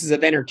pieces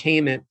of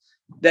entertainment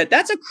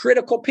that's a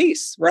critical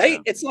piece, right?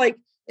 Yeah. It's like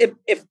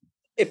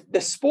if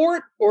the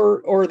sport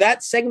or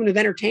that segment of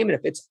entertainment,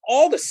 if it's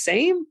all the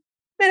same,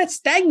 man, it's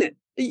stagnant.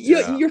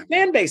 Your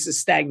fan base is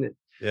stagnant.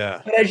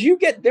 Yeah. But as you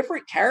get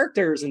different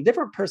characters and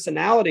different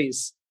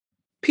personalities,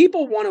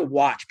 people want to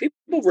watch.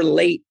 People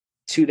relate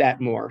to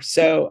that more.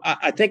 So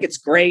I think it's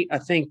great. I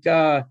think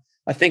the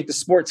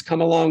sport's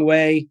come a long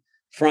way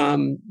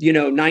from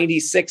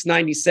 96,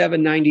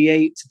 97,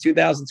 98 to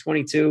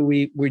 2022.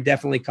 We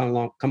definitely come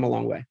a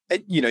long way.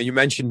 And, you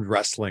mentioned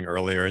wrestling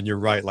earlier, and you're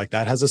right. Like,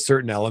 that has a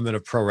certain element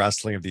of pro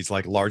wrestling, of these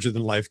like larger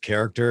than life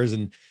characters.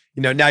 And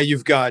now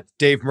you've got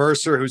Dave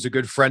Mercer, who's a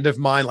good friend of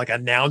mine, like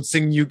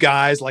announcing you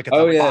guys like at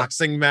the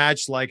boxing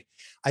match. Like,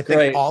 I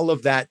think all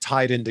of that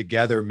tied in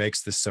together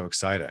makes this so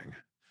exciting.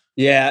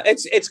 Yeah,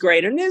 it's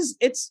great. And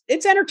it's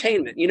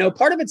entertainment.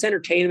 Part of it's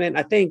entertainment.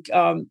 I think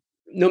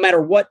no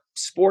matter what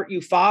sport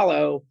you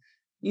follow,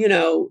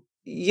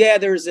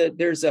 there's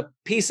a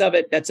piece of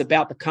it that's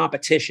about the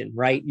competition,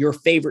 right? Your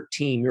favorite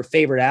team, your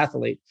favorite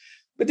athlete.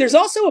 But there's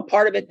also a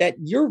part of it that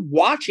you're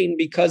watching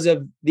because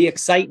of the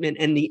excitement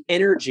and the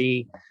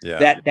energy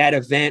that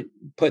event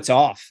puts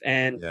off.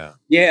 And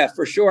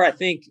for sure, I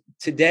think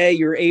today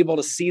you're able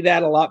to see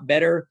that a lot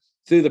better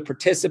through the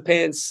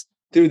participants,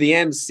 through the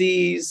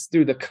MCs,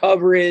 through the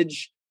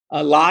coverage.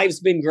 Live's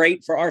been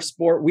great for our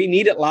sport. We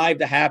need it live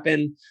to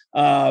happen,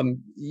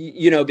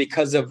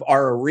 because of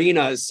our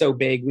arena is so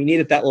big. We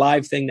needed that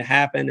live thing to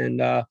happen,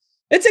 and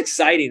it's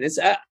exciting. It's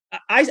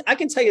I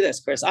can tell you this,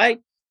 Chris. I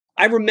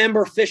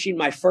remember fishing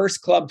my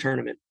first club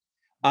tournament.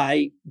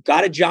 I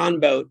got a John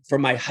boat for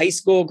my high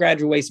school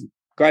graduation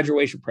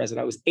present.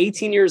 I was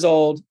 18 years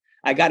old.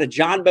 I got a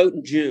John boat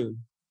in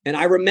June, and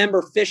I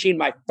remember fishing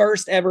my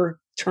first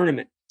ever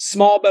tournament,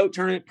 small boat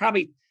tournament,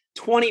 probably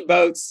 20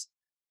 boats.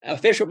 I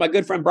fished with my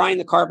good friend Brian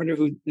the Carpenter,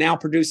 who now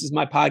produces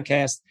my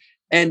podcast.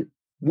 And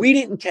we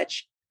didn't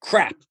catch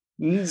crap.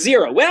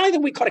 Zero. Well, I don't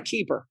think we caught a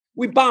keeper.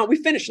 We bombed. We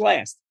finished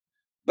last.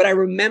 But I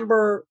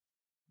remember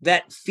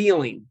that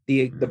feeling,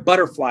 the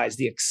butterflies,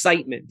 the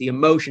excitement, the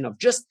emotion of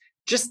just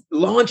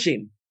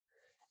launching.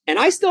 And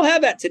I still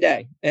have that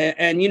today.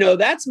 And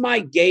that's my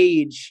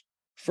gauge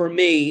for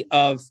me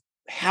of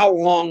how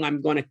long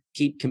I'm going to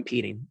keep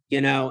competing,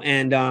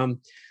 and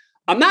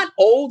I'm not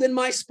old in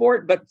my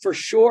sport, but for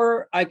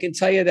sure I can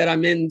tell you that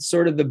I'm in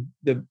sort of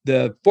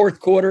the fourth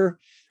quarter,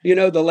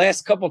 the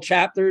last couple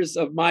chapters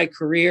of my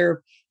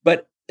career.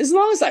 But as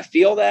long as I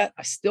feel that,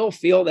 I still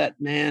feel that,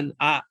 man,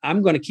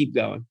 I'm going to keep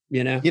going,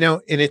 and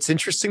it's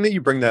interesting that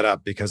you bring that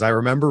up, because I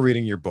remember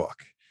reading your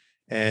book,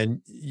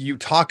 and you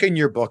talk in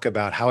your book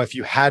about how if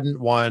you hadn't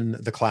won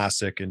the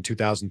Classic in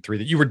 2003,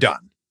 that you were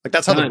done. Like,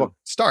 that's how the book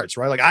starts,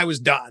 right? Like, I was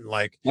done.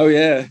 Like, oh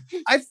yeah.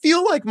 I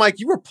feel like, Mike,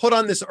 you were put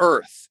on this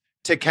earth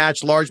to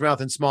catch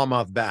largemouth and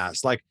smallmouth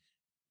bass. Like,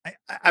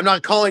 I'm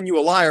not calling you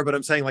a liar, but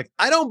I'm saying, like,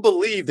 I don't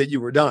believe that you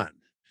were done.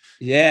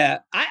 Yeah,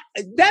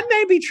 that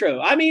may be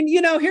true. I mean,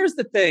 here's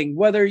the thing,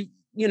 whether,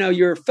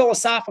 you're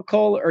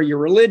philosophical or you're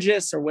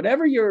religious or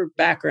whatever your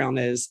background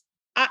is,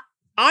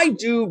 I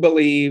do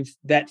believe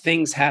that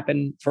things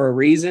happen for a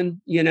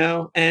reason,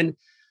 and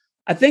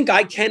I think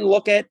I can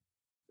look at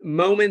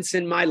moments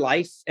in my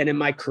life and in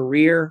my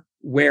career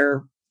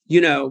where, I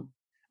don't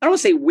want to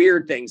say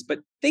weird things, but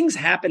things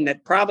happen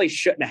that probably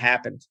shouldn't have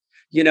happened.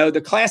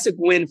 The Classic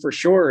win for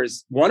sure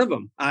is one of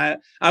them. I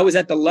was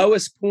at the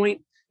lowest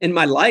point in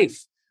my life.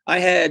 I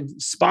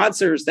had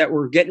sponsors that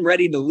were getting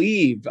ready to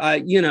leave.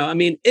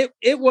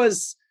 It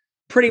was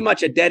pretty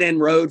much a dead end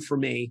road for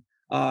me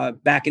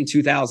back in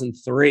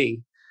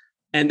 2003.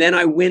 And then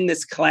I win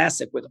this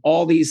Classic with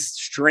all these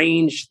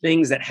strange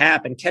things that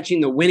happen,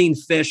 catching the winning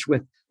fish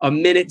with a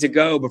minute to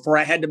go before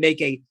I had to make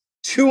a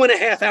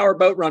 2.5-hour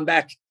boat run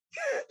back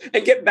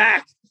and get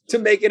back to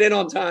make it in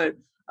on time.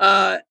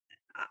 I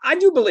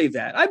do believe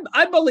that.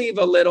 I believe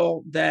a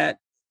little that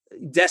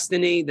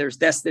there's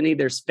destiny,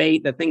 there's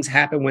fate, that things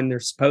happen when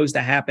they're supposed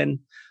to happen.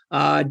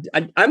 I'm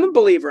a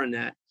believer in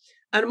that.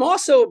 And I'm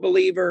also a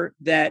believer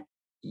that,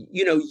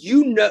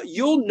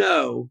 you'll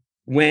know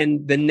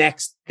when the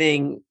next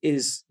thing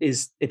is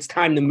it's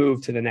time to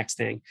move to the next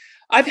thing.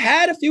 I've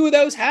had a few of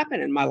those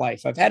happen in my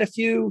life. I've had a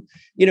few,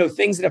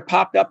 things that have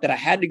popped up that I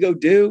had to go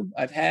do.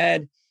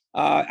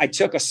 I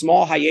took a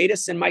small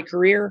hiatus in my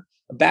career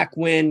back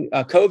when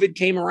COVID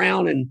came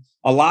around, and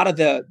a lot of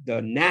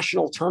the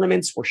national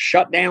tournaments were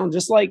shut down,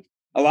 just like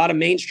a lot of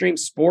mainstream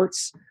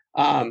sports.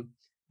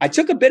 I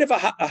took a bit of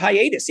a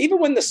hiatus. Even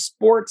when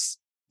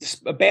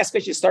the bass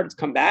fishing started to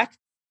come back,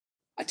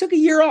 I took a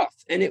year off,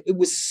 and it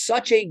was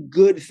such a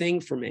good thing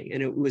for me.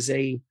 And it was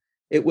a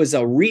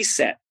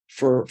reset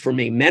for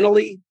me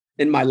mentally,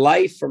 in my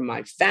life, for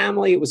my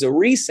family. It was a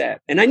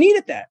reset, and I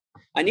needed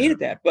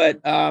that. But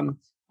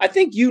I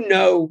think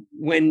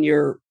when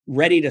you're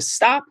ready to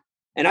stop,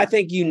 and I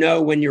think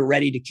when you're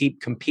ready to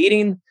keep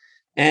competing.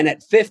 And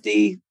at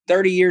 50,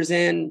 30 years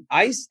in,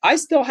 I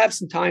still have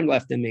some time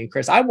left in me,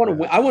 Chris. I want to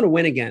win. I want to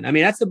win again. I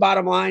mean, that's the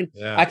bottom line.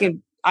 Yeah.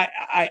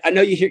 I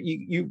know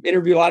you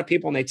interview a lot of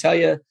people, and they tell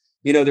you,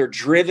 they're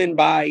driven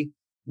by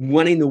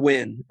wanting to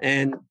win.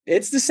 And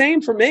it's the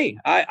same for me.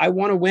 I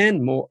want to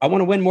win more. I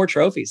want to win more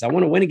trophies. I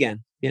want to win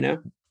again,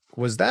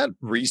 Was that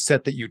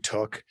reset that you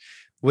took,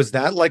 was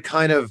that like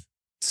kind of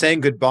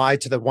saying goodbye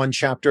to the one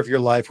chapter of your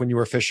life when you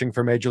were fishing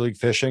for Major League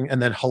Fishing,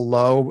 and then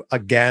hello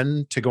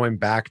again to going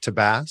back to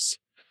bass?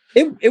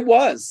 It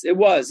was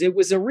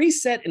a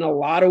reset in a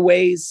lot of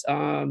ways.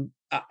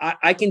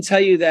 I can tell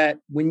you that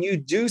when you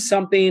do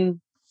something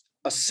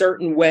a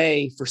certain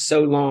way for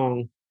so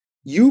long,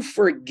 you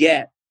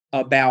forget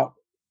about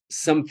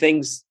some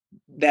things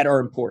that are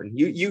important.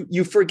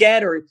 You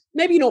forget, or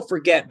maybe you don't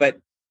forget, but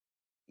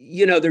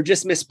they're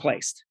just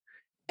misplaced.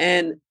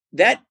 And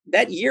that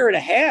year and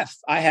a half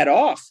I had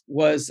off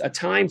was a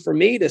time for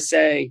me to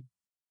say,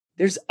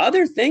 there's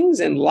other things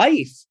in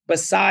life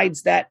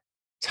besides that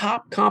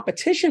top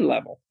competition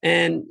level.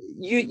 And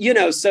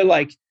so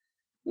like,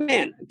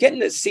 man,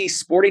 getting to see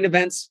sporting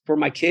events for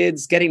my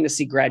kids, getting to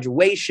see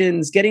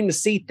graduations, getting to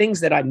see things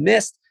that I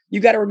missed. You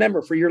got to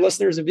remember, for your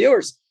listeners and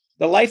viewers,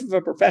 the life of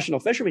a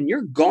professional fisherman,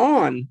 you're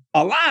gone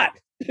a lot.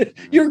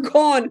 You're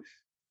gone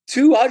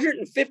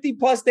 250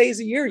 plus days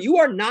a year. You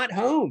are not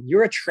home.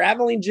 You're a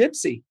traveling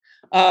gypsy.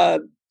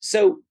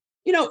 So,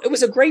 it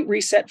was a great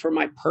reset for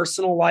my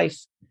personal life,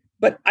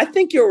 but I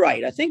think you're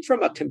right. I think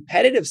from a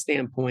competitive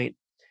standpoint,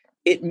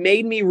 it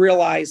made me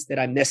realize that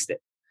I missed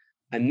it.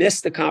 I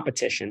missed the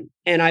competition,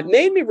 and it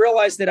made me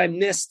realize that I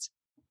missed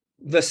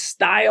the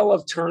style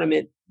of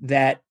tournament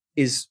that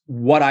is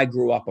what I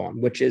grew up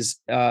on, which is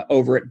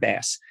over at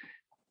Bass.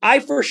 I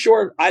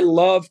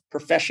love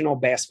professional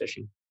bass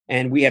fishing,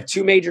 and we have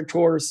two major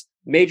tours.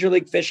 Major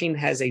League Fishing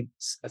has a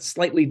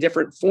slightly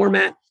different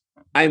format.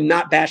 I'm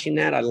not bashing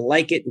that. I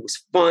like it. It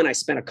was fun. I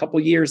spent a couple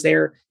years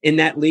there in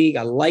that league.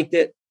 I liked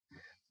it.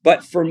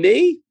 But for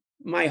me,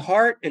 my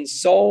heart and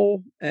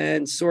soul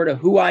and sort of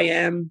who I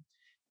am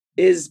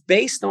is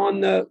based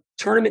on the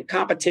tournament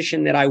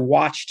competition that I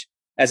watched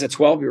as a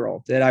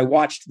 12-year-old, that I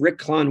watched Rick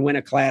Clunn win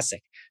a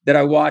classic, that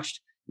I watched,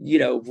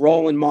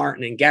 Roland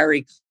Martin and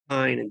Gary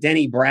Klein and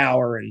Denny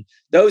Brower and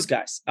those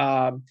guys,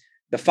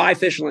 the 5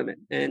 fish limit.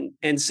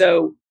 And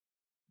so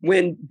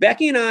when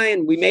Becky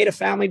and we made a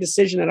family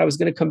decision that I was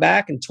going to come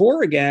back and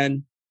tour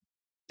again,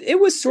 it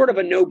was sort of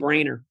a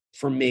no-brainer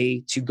for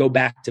me to go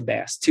back to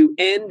bass, to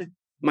end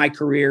my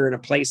career in a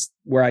place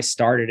where I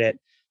started it.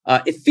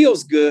 It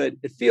feels good.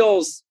 It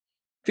feels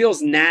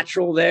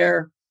natural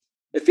there.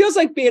 It feels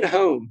like being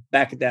home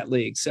back at that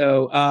league.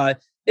 So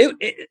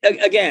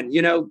again,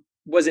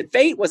 was it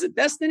fate? Was it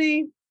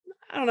destiny?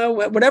 I don't know.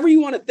 Whatever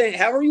you want to think,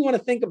 however you want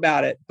to think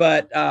about it.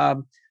 But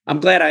I'm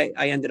glad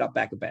I ended up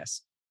back at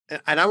bass.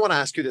 And I want to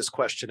ask you this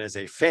question as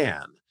a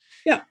fan.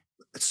 Yeah.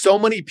 So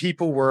many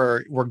people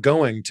were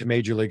going to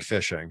Major League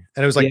Fishing,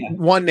 and it was like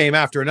one name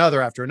after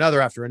another, after another,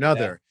 after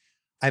another.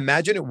 Yeah. I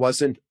imagine it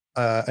wasn't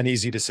an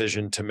easy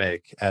decision to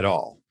make at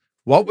all.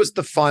 What was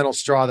the final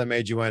straw that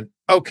made you went,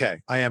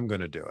 okay, I am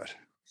going to do it?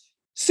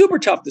 Super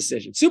tough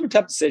decision.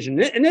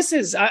 And this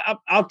is,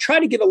 I'll try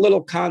to give a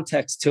little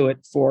context to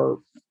it for,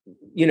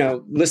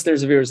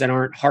 listeners of yours that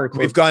aren't hardcore.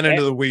 We've gone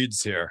into the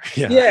weeds here.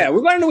 Yeah,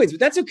 we've gone into the weeds, but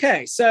that's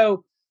okay.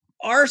 So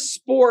our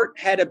sport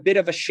had a bit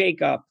of a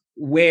shakeup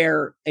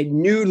where a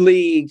new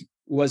league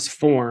was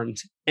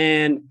formed,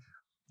 and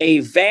a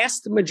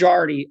vast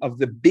majority of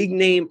the big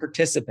name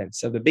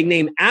participants, of the big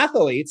name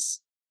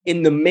athletes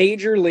in the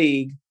major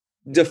league,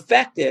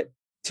 defected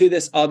to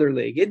this other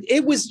league.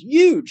 It was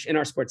huge in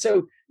our sport.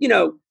 So,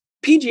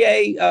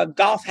 PGA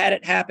golf had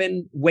it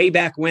happen way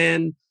back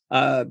when.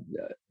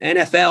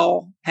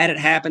 NFL had it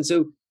happen.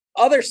 So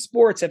other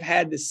sports have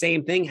had the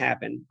same thing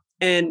happen.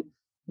 And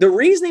the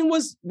reasoning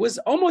was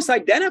almost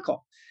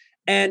identical.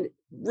 And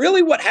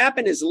really what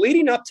happened is,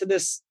 leading up to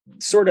this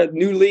sort of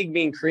new league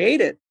being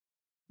created,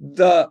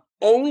 the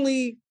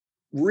only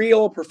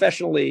real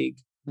professional league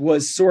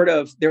was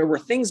there were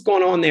things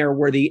going on there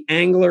where the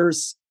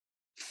anglers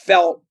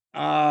felt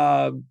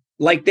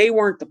like they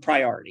weren't the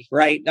priority,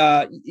 right?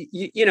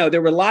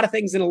 There were a lot of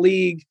things in a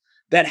league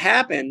that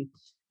happened,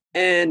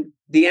 and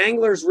the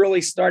anglers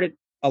really started,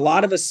 a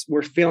lot of us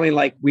were feeling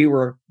like we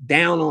were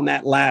down on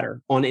that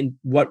ladder on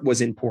what was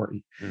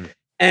important.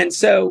 And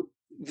so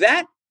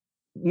that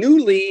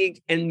new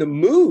league and the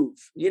move,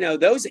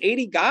 those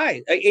 80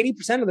 guys,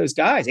 80% of those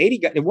guys,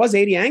 it was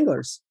 80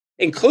 anglers,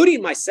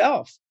 including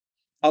myself.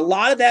 A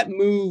lot of that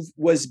move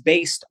was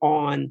based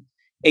on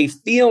a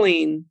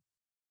feeling,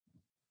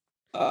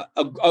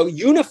 a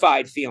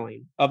unified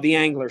feeling of the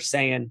anglers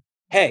saying,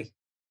 hey,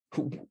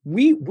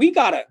 we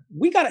gotta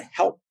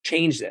help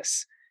change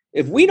this.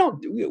 If we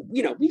don't,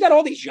 we got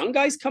all these young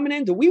guys coming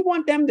in. Do we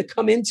want them to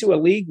come into a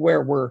league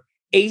where we're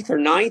 8th or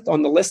 9th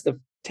on the list of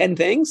 10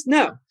 things?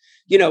 No.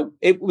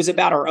 It was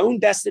about our own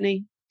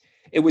destiny.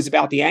 It was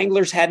about the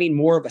anglers having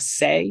more of a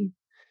say.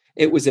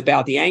 It was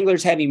about the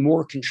anglers having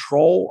more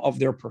control of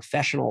their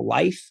professional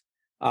life,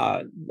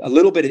 a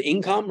little bit of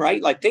income,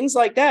 right? Like things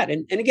like that.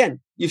 And again,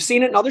 you've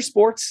seen it in other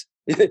sports.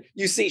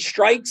 You see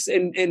strikes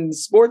in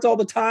sports all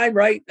the time,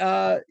 right?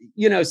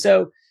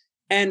 So,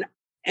 and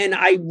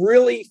I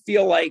really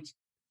feel like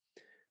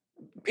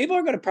people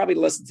are going to probably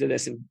listen to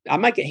this, and I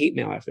might get hate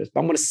mail after this,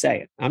 but I'm going to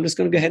say it. I'm just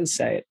going to go ahead and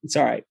say it. It's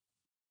all right.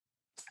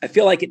 I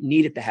feel like it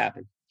needed to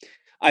happen.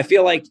 I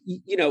feel like,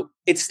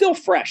 it's still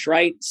fresh,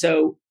 right?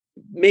 So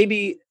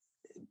maybe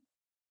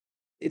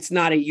it's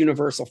not a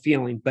universal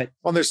feeling, but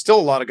there's still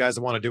a lot of guys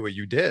that want to do what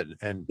you did.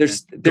 And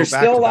there's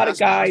still a lot of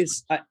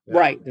guys,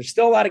 right. There's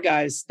still a lot of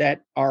guys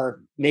that are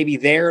maybe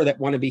there that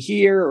want to be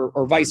here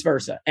or vice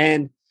versa.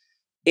 And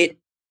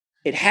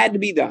it had to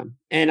be done.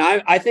 And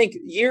I think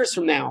years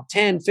from now,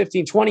 10,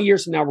 15, 20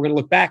 years from now, we're going to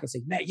look back and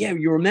say, man, yeah,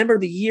 you remember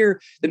the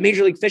year the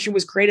Major League Fishing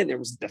was created, and there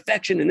was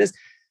defection and this.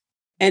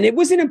 And it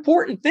was an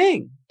important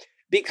thing,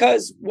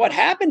 because what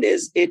happened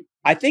is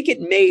I think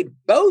it made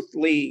both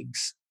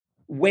leagues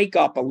wake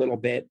up a little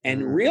bit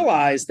and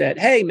realize that,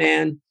 hey,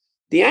 man,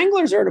 the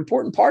anglers are an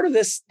important part of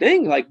this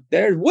thing. Like,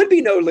 there would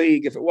be no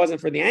league if it wasn't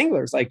for the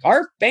anglers. Like,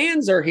 our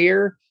fans are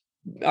here.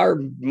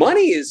 Our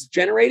money is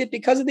generated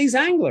because of these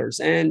anglers.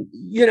 And,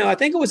 I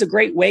think it was a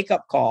great wake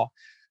up call.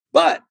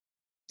 But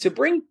to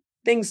bring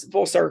things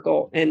full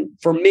circle, and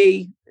for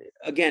me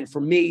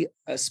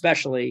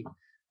especially,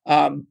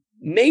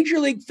 Major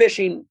League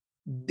Fishing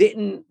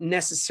didn't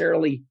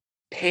necessarily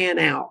pan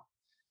out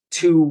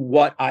to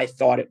what I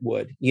thought it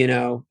would,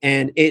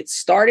 and it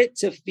started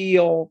to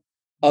feel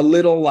a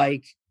little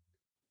like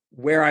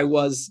where I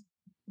was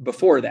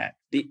before that.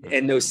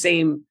 And those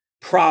same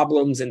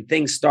problems and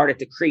things started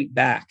to creep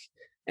back.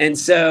 And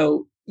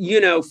so,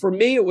 for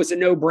me, it was a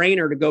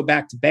no-brainer to go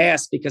back to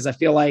bass, because I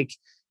feel like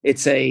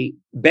it's a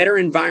better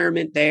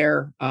environment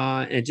there.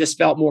 And it just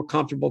felt more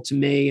comfortable to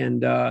me.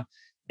 And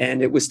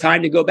it was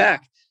time to go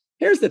back.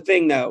 Here's the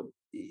thing, though.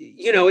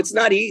 It's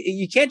not easy.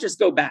 You can't just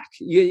go back.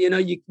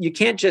 You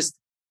can't just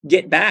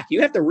get back.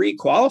 You have to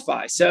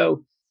re-qualify.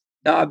 So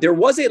there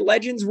was a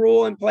Legends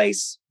rule in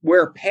place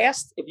where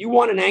if you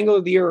won an Angler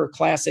of the Year or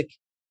Classic,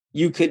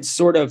 you could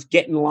sort of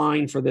get in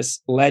line for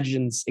this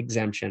Legends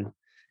exemption.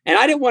 And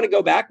I didn't want to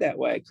go back that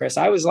way, Chris.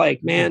 I was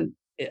like, man,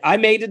 I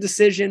made a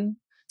decision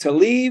to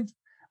leave.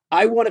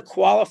 I want to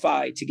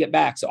qualify to get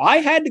back. So I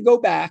had to go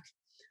back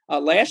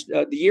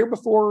the year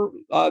before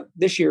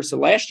this year. So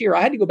last year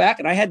I had to go back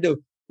and I had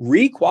to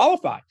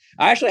re-qualify.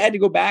 I actually had to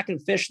go back and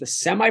fish the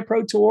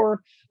semi-pro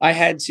tour. I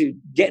had to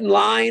get in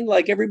line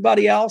like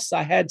everybody else.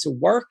 I had to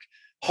work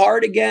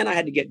hard again. I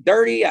had to get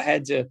dirty. I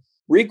had to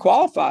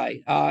re-qualify.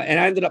 And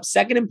I ended up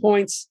second in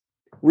points,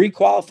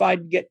 re-qualified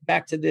to get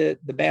back to the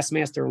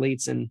Bassmaster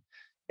Elites. And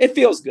it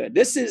feels good.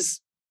 This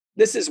is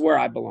where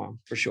I belong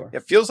for sure.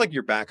 It feels like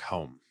you're back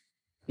home.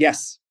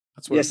 Yes.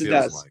 That's what it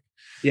feels like.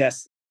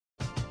 Yes.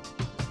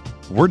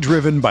 We're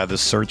driven by the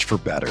search for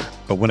better.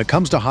 But when it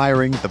comes to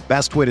hiring, the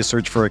best way to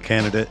search for a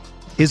candidate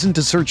isn't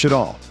to search at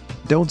all.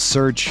 Don't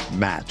search,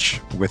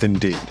 match with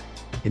Indeed.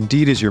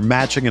 Indeed is your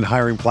matching and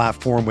hiring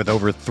platform with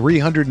over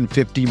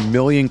 350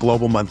 million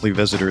global monthly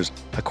visitors,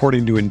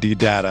 according to Indeed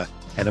data,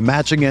 and a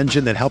matching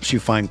engine that helps you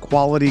find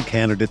quality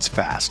candidates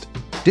fast.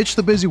 Ditch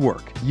the busy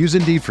work. Use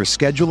Indeed for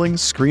scheduling,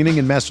 screening,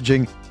 and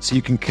messaging so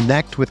you can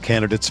connect with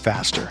candidates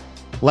faster.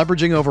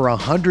 Leveraging over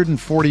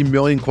 140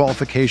 million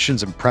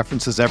qualifications and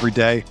preferences every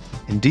day,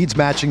 Indeed's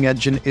matching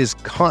engine is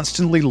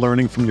constantly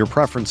learning from your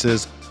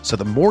preferences, so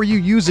the more you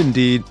use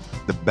Indeed,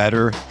 the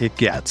better it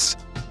gets.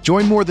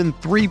 Join more than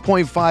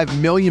 3.5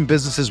 million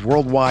businesses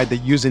worldwide that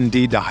use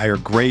Indeed to hire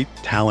great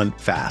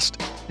talent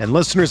fast. And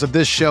listeners of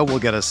this show will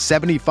get a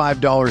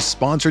 $75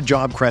 sponsored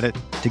job credit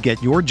to get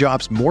your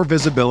jobs more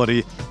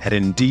visibility at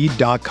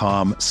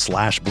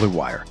Indeed.com/Blue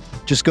Wire.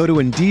 Just go to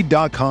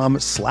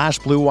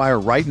Indeed.com/Blue Wire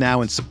right now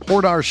and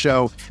support our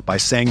show by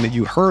saying that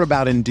you heard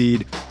about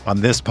Indeed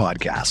on this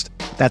podcast.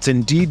 That's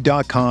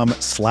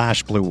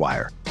Indeed.com/Blue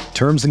Wire.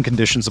 Terms and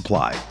conditions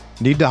apply.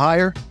 Need to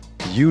hire?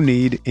 You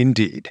need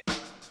Indeed.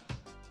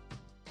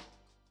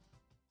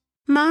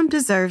 Mom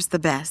deserves the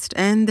best,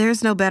 and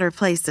there's no better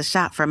place to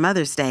shop for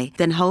Mother's Day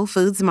than Whole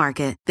Foods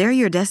Market. They're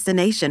your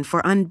destination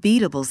for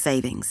unbeatable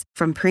savings,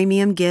 from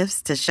premium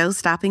gifts to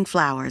show-stopping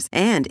flowers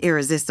and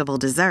irresistible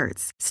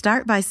desserts.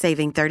 Start by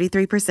saving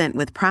 33%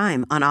 with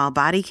Prime on all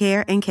body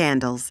care and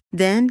candles.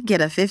 Then get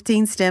a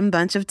 15-stem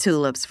bunch of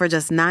tulips for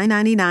just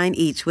 $9.99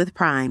 each with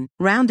Prime.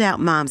 Round out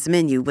Mom's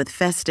menu with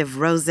festive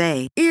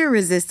rosé,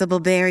 irresistible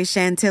berry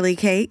chantilly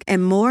cake,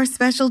 and more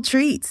special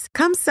treats.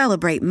 Come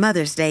celebrate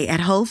Mother's Day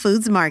at Whole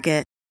Foods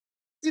Market.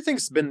 What do you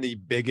think's been the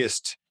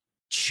biggest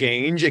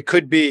change? It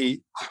could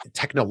be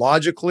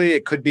technologically,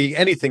 it could be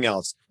anything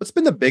else. What's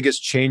been the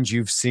biggest change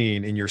you've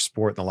seen in your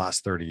sport in the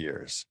last 30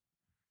 years?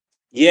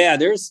 Yeah,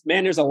 there's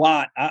a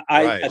lot.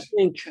 I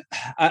think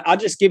I'll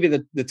just give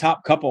you the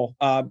top couple.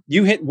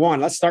 You hit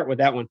one. Let's start with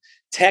that one.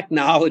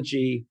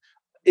 Technology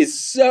is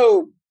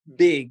so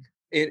big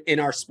in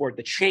our sport.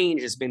 The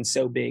change has been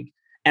so big.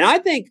 And I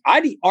think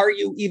I'd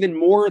argue even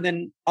more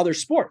than other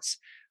sports.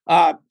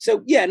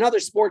 So yeah, in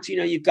other sports,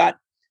 you've got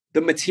the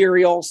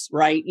materials,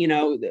 right?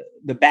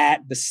 The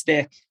bat, the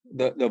stick,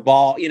 the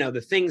ball,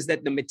 the things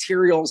that the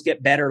materials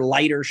get better,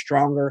 lighter,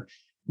 stronger.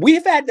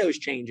 We've had those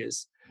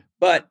changes,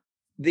 but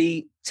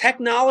the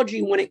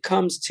technology when it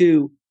comes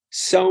to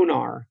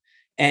sonar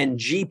and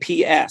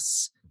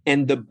GPS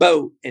and the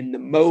boat and the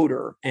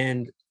motor,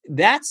 and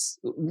that's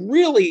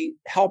really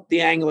helped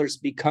the anglers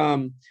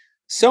become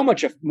so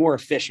much more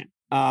efficient.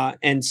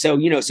 And so,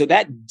 so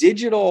that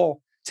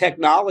digital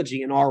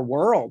technology in our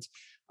world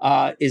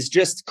is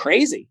just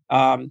crazy.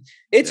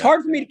 It's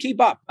hard for me to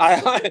keep up.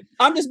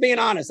 I'm just being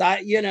honest.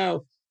 I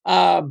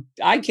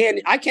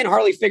can't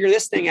hardly figure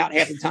this thing out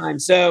half the time.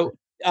 So,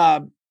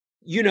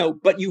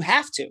 but you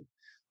have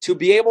to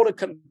be able to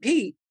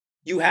compete,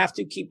 you have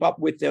to keep up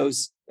with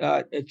those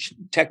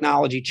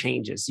technology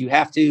changes. You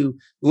have to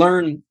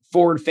learn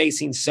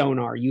forward-facing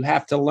sonar. You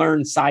have to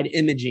learn side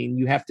imaging.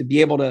 You have to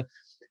be able to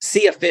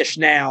see a fish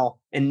now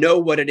and know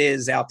what it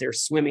is out there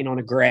swimming on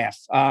a graph.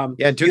 And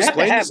to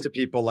explain this to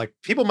people, like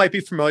people might be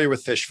familiar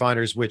with fish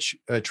finders, which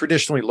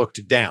traditionally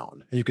looked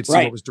down and you could see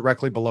what was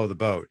directly below the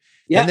boat.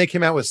 Then they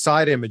came out with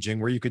side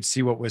imaging where you could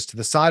see what was to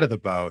the side of the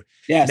boat.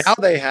 Yes. Now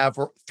they have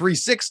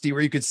 360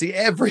 where you could see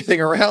everything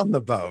around the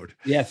boat.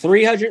 Yeah.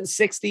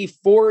 360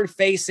 forward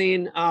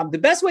facing. The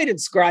best way to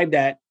describe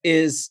that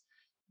is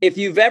if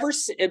you've ever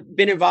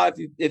been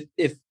involved,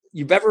 if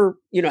you've ever,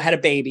 had a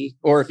baby,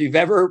 or if you've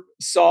ever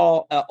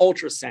saw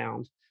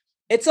ultrasound,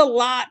 it's a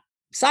lot.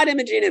 Side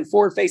imaging and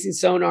forward-facing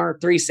sonar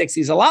 360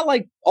 is a lot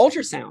like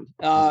ultrasound.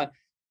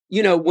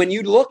 When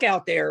you look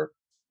out there,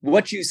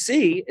 what you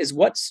see is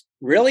what's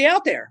really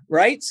out there,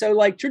 right? So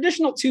like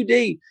traditional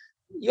 2D,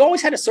 you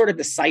always had to sort of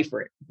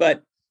decipher it.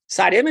 But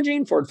side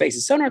imaging,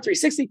 forward-facing sonar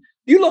 360,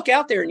 you look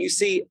out there and you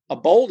see a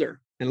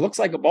boulder, and it looks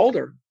like a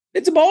boulder.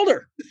 It's a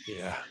boulder.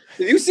 Yeah.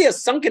 If you see a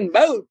sunken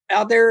boat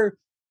out there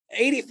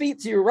 80 feet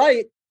to your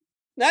right,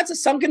 that's a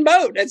sunken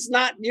boat. It's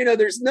not,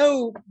 there's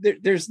no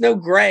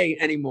gray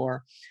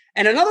anymore.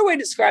 And another way to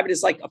describe it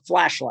is like a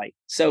flashlight.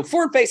 So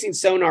forward-facing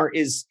sonar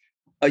is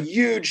a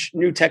huge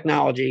new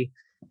technology.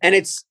 And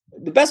it's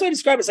the best way to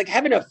describe it is like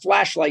having a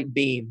flashlight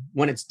beam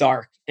when it's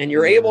dark and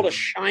you're able to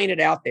shine it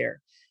out there.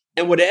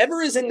 And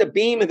whatever is in the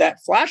beam of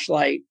that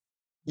flashlight,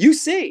 you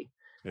see.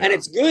 And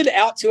it's good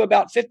out to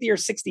about 50 or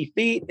 60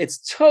 feet. It's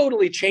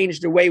totally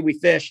changed the way we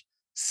fish.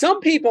 Some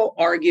people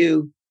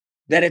argue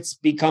that it's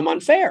become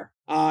unfair.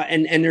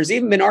 And there's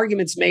even been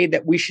arguments made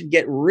that we should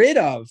get rid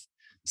of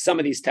some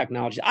of these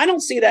technologies. I don't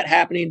see that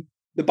happening.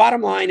 The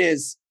bottom line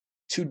is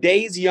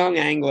today's young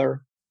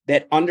angler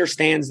that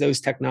understands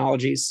those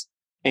technologies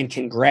and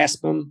can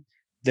grasp them,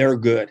 they're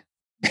good.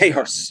 They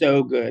are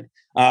so good.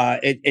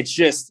 It's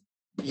just,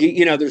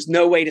 there's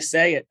no way to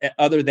say it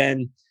other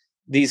than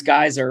these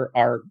guys they're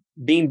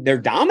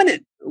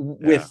dominant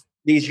with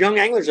these young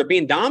anglers are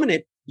being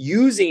dominant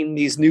using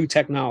these new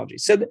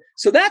technologies.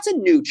 So that's a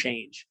new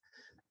change.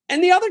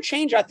 And the other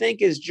change I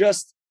think is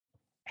just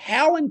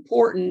how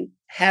important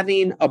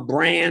having a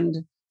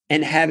brand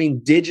and having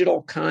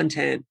digital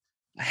content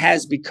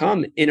has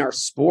become in our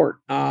sport.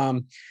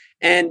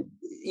 And,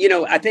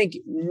 I think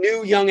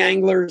new young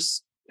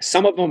anglers,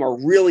 some of them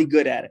are really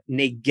good at it and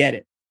they get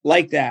it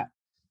like that.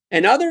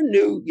 And other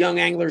new young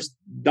anglers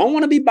don't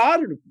want to be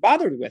bothered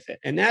with it.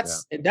 And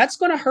that's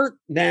going to hurt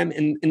them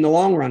in the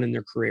long run in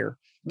their career.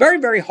 Very,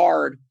 very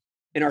hard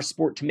in our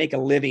sport to make a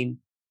living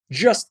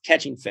just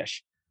catching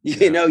fish.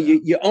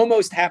 You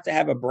almost have to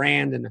have a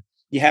brand and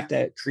you have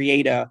to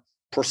create a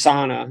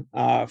persona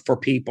for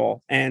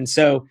people. And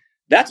so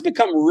that's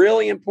become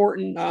really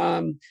important.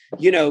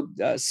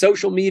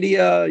 Social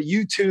media,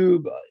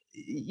 YouTube,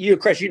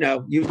 Chris,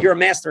 you're a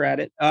master at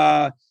it.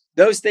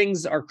 Those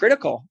things are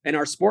critical in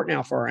our sport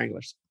now for our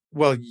anglers.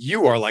 Well,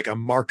 you are like a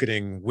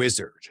marketing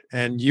wizard,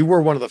 and you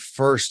were one of the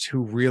first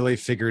who really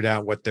figured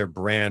out what their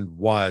brand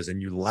was,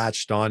 and you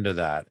latched onto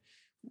that.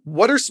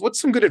 What's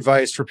some good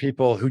advice for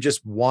people who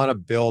just want to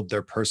build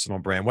their personal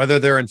brand, whether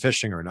they're in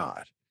fishing or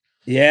not?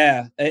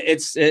 Yeah,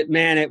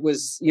 it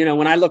was,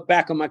 when I look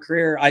back on my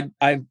career,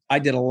 I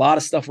did a lot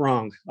of stuff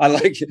wrong. I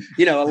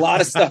a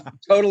lot of stuff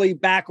totally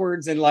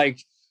backwards and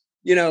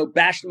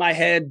bashed my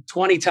head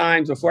 20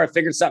 times before I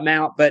figured something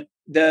out. But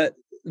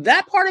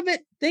that part of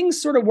it,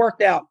 things sort of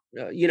worked out,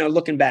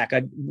 looking back.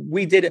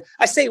 We did it.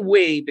 I say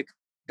we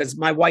because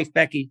my wife,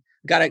 Becky,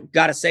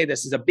 gotta say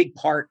this is a big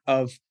part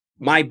of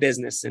my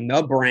business and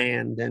the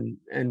brand.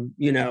 And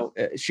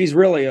she's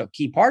really a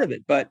key part of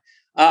it. But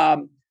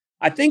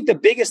I think the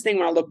biggest thing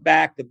when I look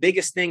back, the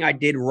biggest thing I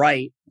did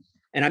right,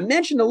 and I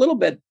mentioned a little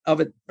bit of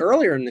it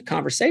earlier in the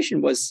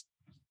conversation, was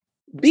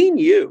being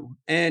you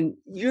and,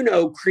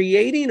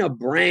 creating a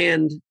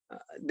brand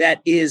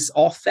that is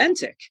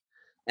authentic.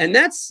 And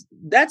that's,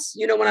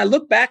 when I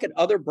look back at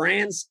other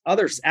brands,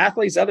 other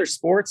athletes, other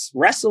sports,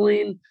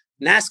 wrestling,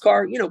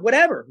 NASCAR,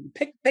 whatever,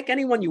 pick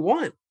anyone you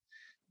want.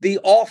 The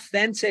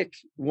authentic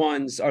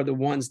ones are the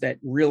ones that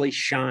really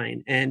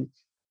shine. And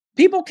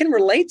people can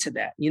relate to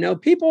that.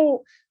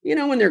 People,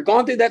 when they're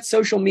going through that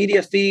social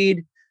media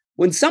feed,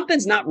 when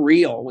something's not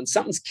real, when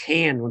something's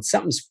canned, when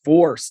something's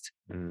forced,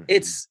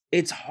 it's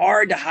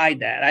hard to hide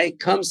that. It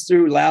comes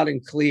through loud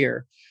and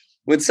clear.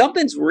 When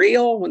something's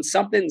real, when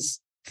something's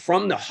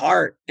from the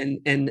heart and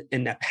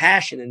the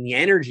passion and the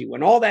energy,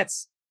 when all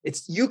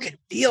you can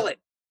feel it,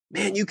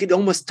 man, you could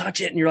almost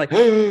touch it and you're like,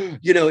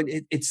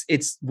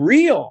 it's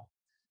real.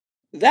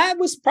 That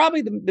was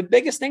probably the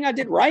biggest thing I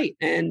did right.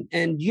 And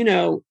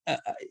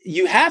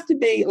you have to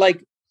be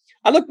like,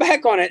 I look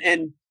back on it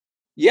and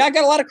I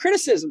got a lot of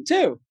criticism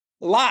too.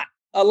 A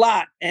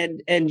lot.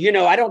 And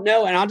I don't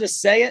know. And I'll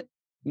just say it.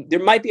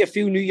 There might be a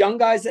few new young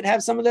guys that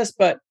have some of this,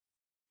 but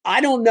I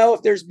don't know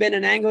if there's been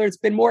an angler that's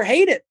been more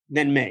hated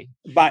than me.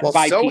 By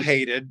people.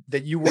 Hated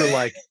that you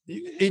were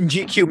in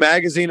GQ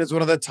magazine as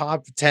one of the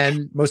top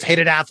 10 most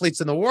hated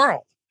athletes in the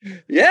world.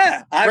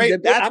 Yeah.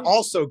 That's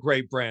also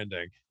great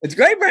branding. It's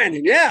great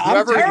branding.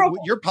 Yeah.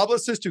 Your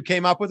publicist who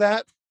came up with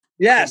that.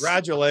 Yes.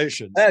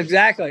 Congratulations.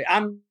 Exactly.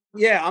 I'm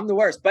the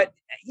worst, but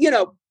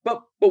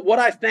but what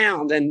I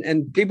found,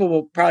 and people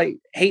will probably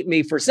hate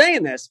me for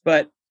saying this,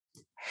 but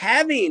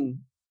having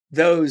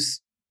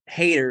those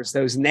haters,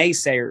 those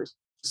naysayers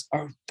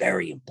are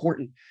very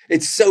important.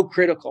 It's so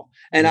critical.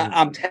 And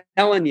I'm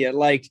telling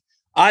you,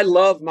 I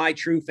love my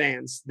true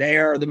fans. They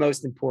are the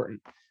most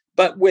important.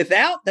 But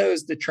without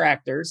those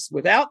detractors,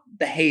 without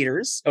the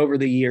haters over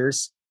the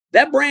years,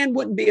 that brand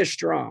wouldn't be as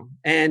strong.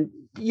 And,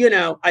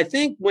 I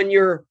think when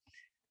you're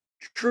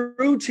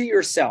true to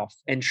yourself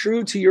and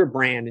true to your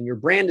brand and your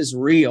brand is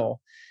real,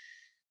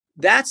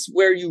 that's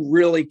where you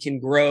really can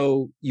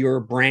grow your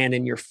brand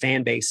and your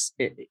fan base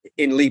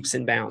in leaps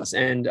and bounds.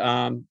 And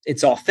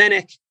it's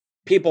authentic.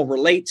 People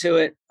relate to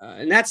it.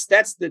 And that's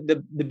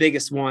the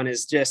biggest one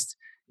is just,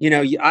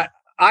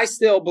 I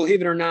still,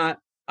 believe it or not,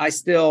 I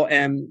still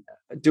am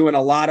doing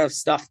a lot of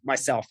stuff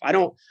myself. I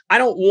don't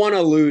want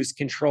to lose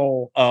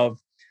control of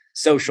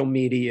social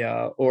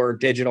media or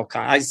digital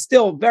content. I'm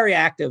still very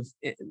active.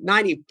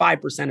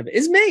 95% of it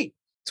is me.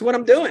 It's what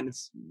I'm doing.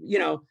 It's,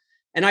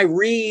 and I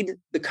read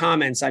the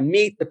comments, I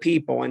meet the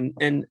people,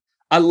 and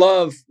I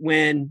love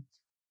when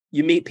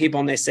you meet people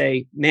and they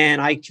say, man,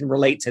 I can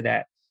relate to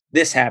that.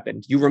 This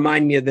happened. You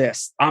remind me of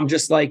this. I'm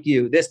just like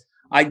you.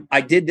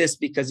 I did this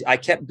because I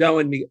kept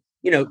going.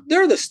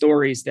 They're the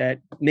stories that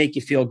make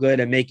you feel good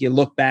and make you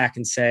look back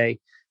and say,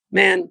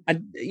 man, I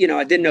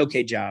did an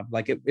okay job.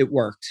 Like it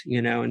worked,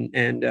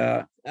 and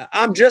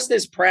I'm just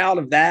as proud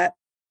of that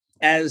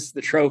as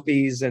the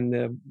trophies and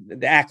the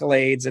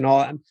accolades and all.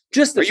 I'm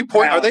just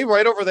Are they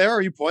right over there?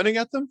 Are you pointing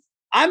at them?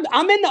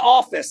 I'm in the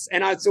office,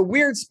 and it's a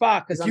weird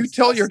spot because you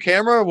tilt your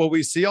camera, will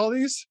we see all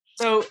these?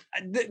 So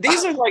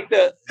these are like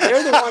they're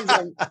the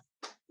ones.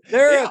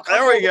 There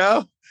we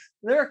go.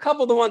 There are a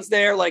couple of the ones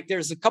there. Like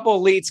there's a couple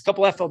elites, a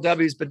couple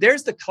FLWs, but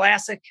there's the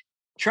classic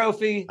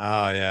trophy.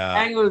 Oh yeah,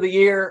 Angler of the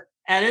Year,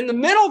 and in the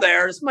middle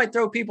there, this might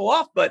throw people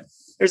off, but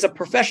there's a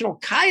professional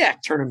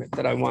kayak tournament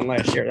that I won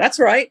last year. That's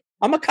right.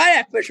 I'm a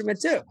kayak fisherman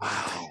too.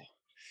 Wow.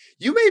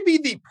 You may be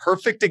the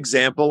perfect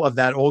example of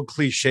that old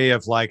cliche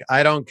of like,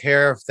 I don't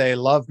care if they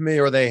love me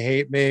or they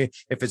hate me,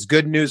 if it's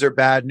good news or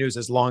bad news,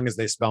 as long as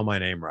they spell my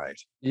name right.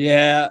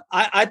 Yeah,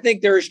 I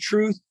think there is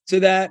truth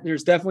to that.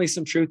 There's definitely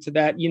some truth to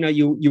that.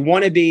 You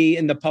want to be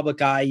in the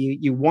public eye.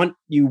 You want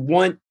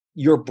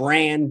your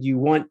brand. You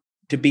want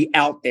to be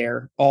out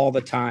there all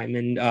the time.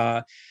 And,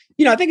 I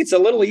think it's a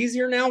little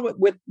easier now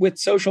with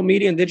social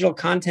media and digital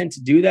content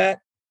to do that.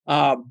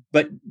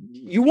 But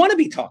you want to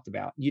be talked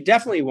about. You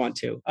definitely want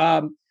to.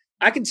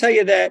 I can tell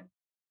you that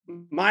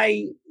when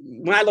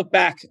I look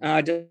back,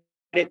 I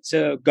decided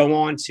to go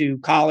on to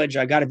college.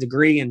 I got a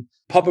degree in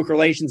public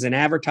relations and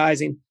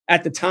advertising.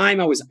 At the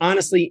time, I was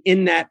honestly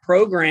in that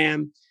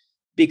program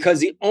because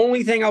the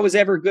only thing I was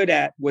ever good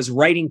at was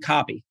writing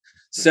copy.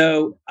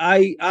 So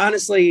I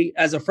honestly,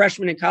 as a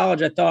freshman in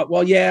college, I thought,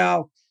 well,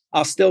 yeah,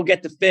 I'll still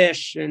get to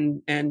fish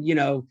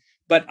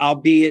but I'll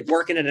be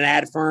working at an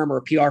ad firm or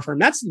a PR firm.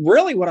 That's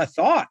really what I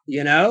thought,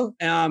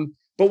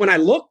 but when I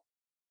look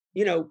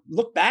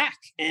back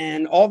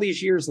and all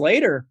these years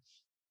later,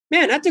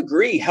 man, that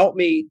degree helped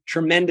me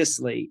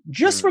tremendously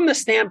just from the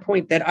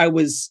standpoint that I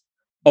was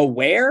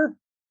aware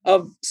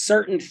of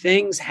certain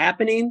things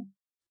happening.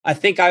 I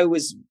think I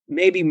was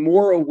maybe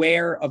more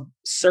aware of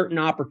certain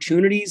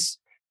opportunities,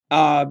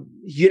 and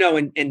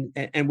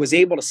was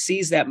able to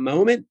seize that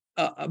moment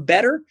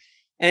better.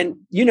 And,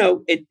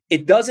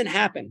 it doesn't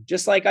happen.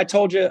 Just like I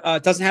told you,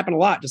 it doesn't happen a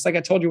lot. Just like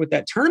I told you with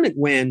that tournament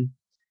win,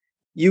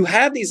 you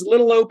have these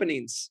little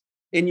openings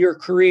in your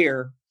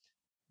career,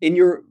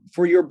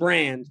 for your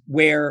brand,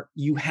 where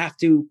you have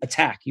to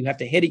attack, you have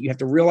to hit it, you have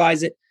to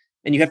realize it,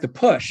 and you have to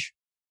push.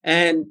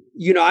 And,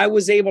 I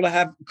was able to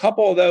have a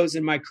couple of those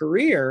in my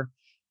career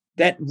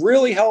that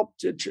really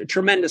helped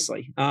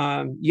tremendously.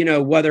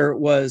 Whether it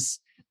was,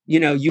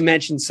 you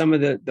mentioned some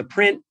of the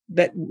print,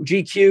 that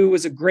GQ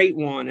was a great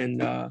one.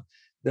 And,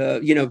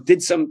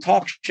 did some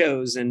talk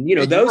shows and,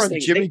 those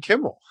things.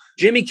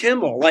 Jimmy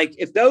Kimmel, like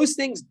if those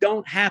things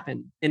don't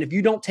happen and if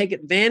you don't take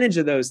advantage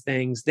of those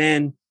things,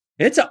 then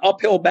it's an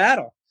uphill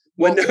battle.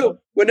 When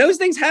those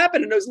things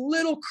happen and those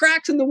little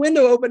cracks in the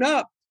window open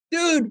up,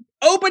 dude,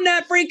 open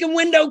that freaking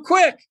window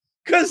quick,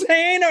 because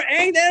they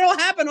don't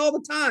happen all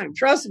the time.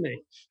 Trust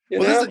me.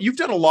 You've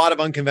done a lot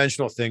of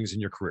unconventional things in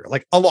your career,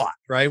 like a lot,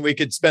 right? We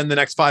could spend the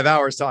next 5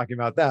 hours talking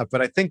about that.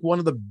 But I think one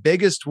of the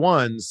biggest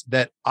ones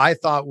that I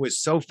thought was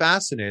so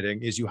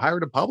fascinating is you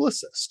hired a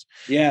publicist.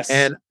 Yes.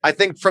 And I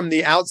think from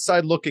the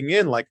outside looking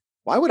in, like,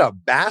 why would a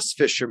bass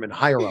fisherman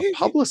hire a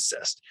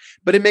publicist?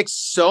 But it makes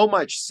so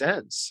much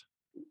sense.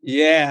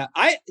 Yeah.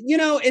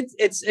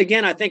 It's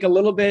again, I think a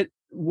little bit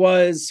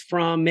was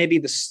from maybe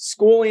the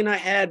schooling I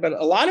had, but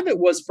a lot of it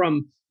was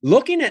from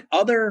looking at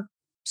other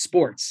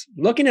sports,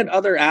 looking at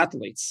other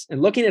athletes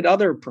and looking at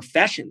other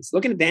professions,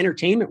 looking at the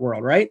entertainment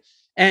world. Right.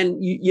 And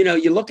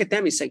you look at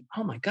them, you say,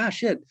 oh my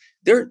gosh, yeah,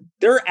 they're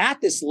at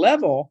this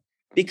level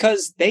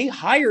because they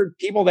hired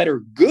people that are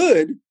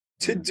good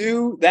to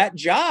do that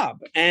job.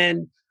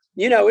 And,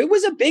 it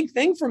was a big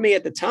thing for me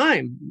at the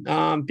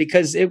time,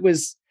 because it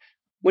was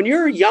when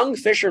you're a young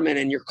fisherman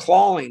and you're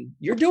clawing,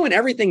 you're doing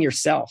everything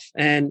yourself.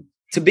 And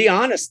to be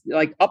honest,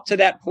 like up to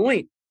that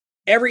point,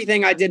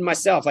 everything I did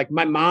myself. Like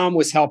my mom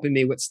was helping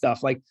me with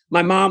stuff. Like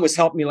my mom was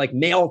helping me like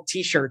mail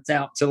t-shirts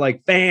out to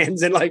like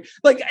fans and like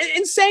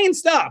insane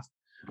stuff.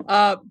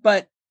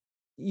 But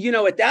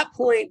at that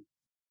point,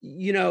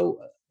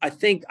 I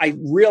think I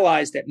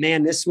realized that,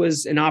 man, this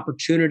was an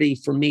opportunity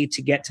for me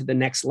to get to the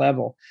next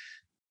level.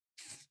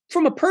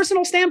 From a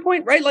personal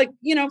standpoint, right? Like,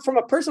 from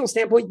a personal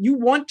standpoint, you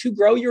want to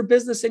grow your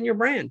business and your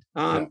brand.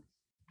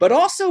 But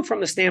also from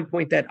the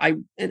standpoint that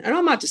and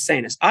I'm not just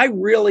saying this, I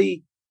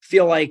really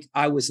feel like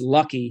I was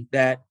lucky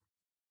that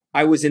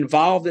I was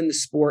involved in the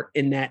sport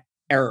in that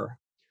era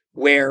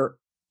where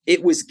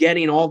it was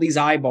getting all these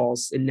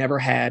eyeballs it never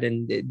had.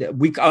 And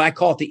I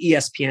call it the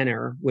ESPN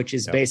era, which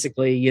is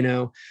basically,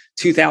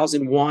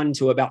 2001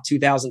 to about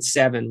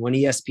 2007 when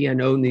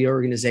ESPN owned the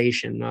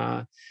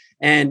organization.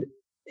 And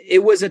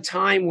it was a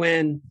time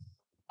when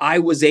I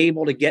was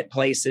able to get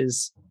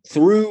places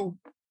through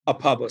a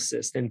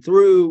publicist and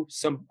through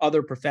some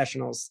other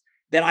professionals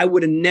that I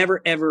would have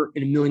never, ever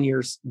in a million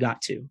years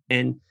got to.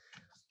 And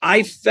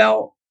I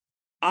felt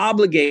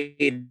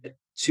obligated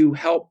to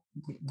help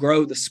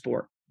grow the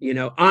sport.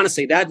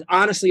 Honestly, that's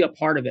honestly a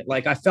part of it.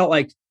 Like, I felt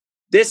like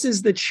this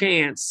is the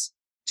chance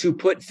to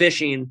put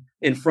fishing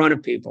in front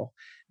of people.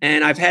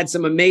 And I've had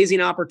some amazing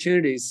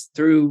opportunities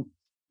through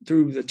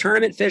the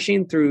tournament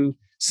fishing, through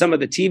some of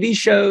the TV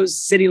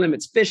shows, City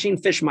Limits Fishing,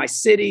 Fish My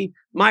City,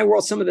 My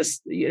World, some of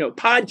this,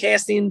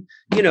 podcasting,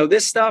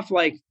 this stuff,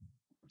 like,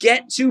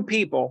 get to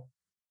people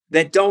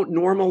that don't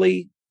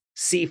normally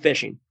see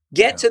fishing.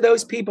 Get to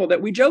those people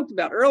that we joked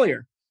about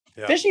earlier.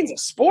 Yeah. Fishing's a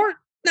sport.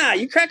 Nah,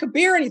 you crack a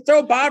beer and you throw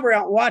a bobber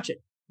out and watch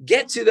it.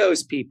 Get to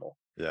those people.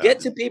 Yeah. Get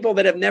to people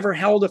that have never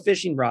held a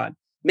fishing rod.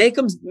 Make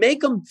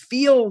them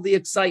feel the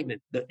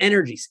excitement, the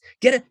energies.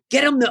 Get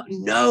them to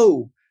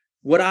know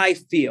what I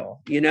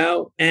feel,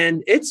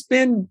 and it's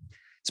been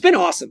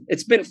awesome.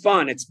 It's been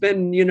fun. It's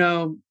been,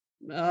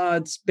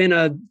 it's been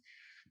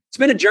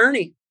a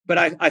journey, but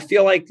I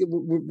feel like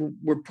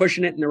we're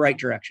pushing it in the right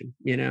direction,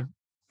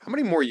 How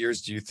many more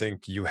years do you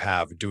think you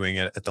have doing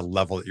it at the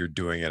level that you're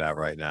doing it at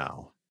right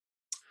now?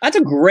 That's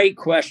a great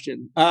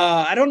question.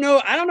 I don't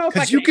know.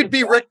 Because you could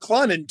be Rick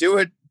Clunn and do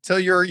it till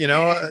you're,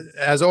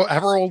 as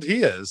however old he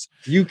is.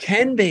 You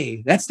can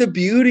be. That's the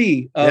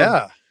beauty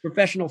of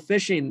professional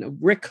fishing.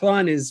 Rick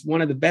Clunn is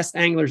one of the best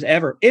anglers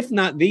ever, if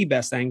not the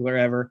best angler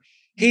ever.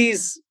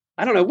 He's,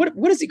 I don't know,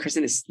 what is he, Chris,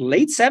 in his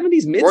late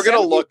 70s, mid 70s? We're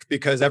going to look,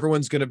 because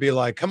everyone's going to be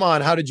like, come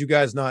on, how did you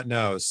guys not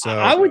know? So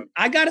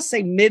I got to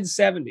say mid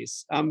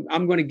 70s. I'm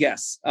going to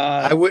guess.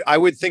 I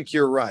would think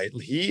you're right.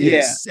 He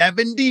is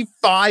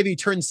 75. He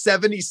turned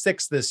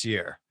 76 this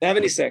year.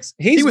 76.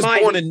 He was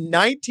born in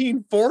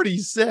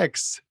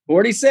 1946.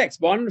 46,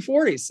 born in the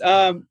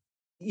 40s.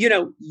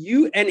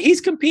 And he's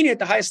competing at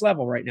the highest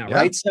level right now,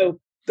 right? So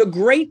the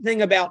great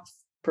thing about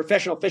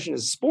professional fishing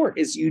as a sport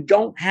is you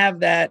don't have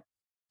that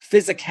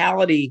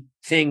physicality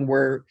thing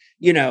where,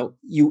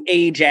 you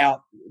age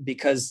out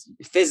because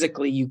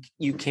physically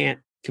you can't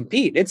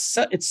compete. It's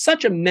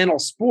such a mental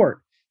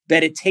sport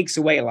that it takes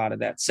away a lot of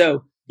that.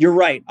 So you're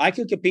right. I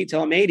could compete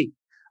till I'm 80.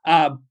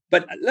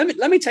 But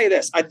let me tell you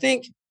this. I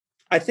think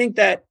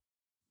that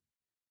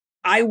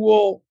I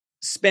will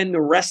spend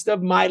the rest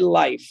of my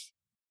life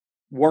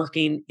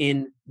working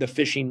in the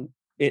fishing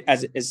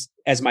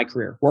as my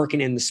career,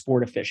 working in the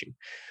sport of fishing.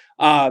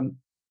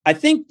 I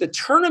think the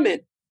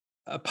tournament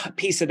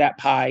piece of that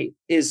pie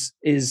is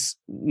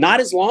not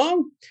as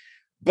long,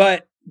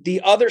 but the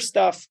other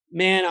stuff,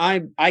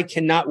 man, I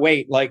cannot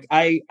wait. Like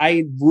I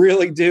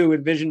really do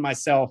envision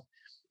myself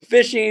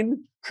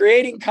fishing,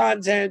 creating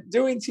content,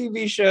 doing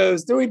TV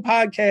shows, doing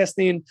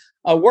podcasting,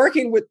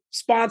 working with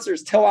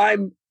sponsors till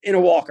I'm in a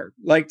walker,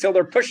 like till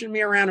they're pushing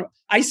me around.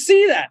 I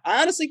see that.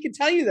 I honestly can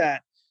tell you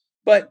that.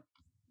 But,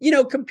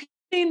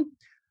 competing,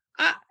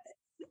 I'll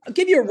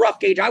give you a rough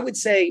gauge. I would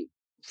say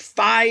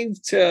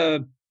 5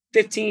 to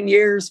 15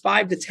 years,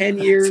 5 to 10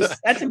 years.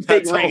 That's a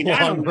big range.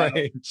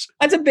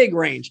 That's a big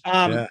range.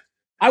 I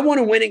want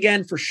to win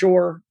again for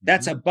sure.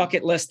 That's a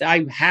bucket list.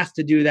 I have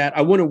to do that.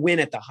 I want to win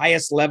at the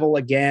highest level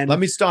again. Let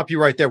me stop you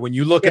right there. When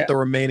you look at the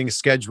remaining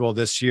schedule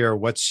this year,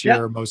 what's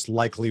your most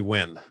likely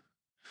win?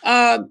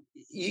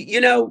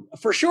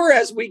 For sure,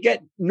 as we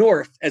get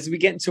north, as we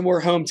get into more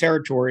home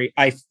territory,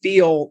 I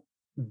feel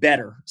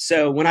better.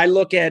 So when I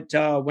look at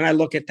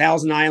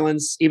Thousand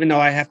Islands, even though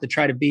I have to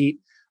try to beat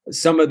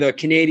some of the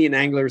Canadian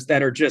anglers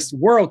that are just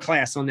world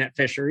class on that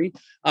fishery,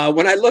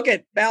 when I look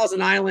at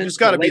Thousand Islands, you just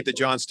got to beat the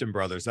Johnston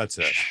brothers. That's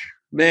it,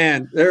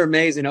 man. They're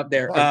amazing up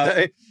there.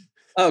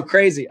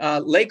 Crazy.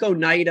 Lake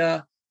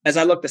Oneida. As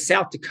I look to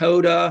South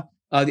Dakota,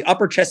 the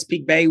Upper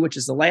Chesapeake Bay, which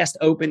is the last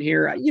open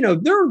here,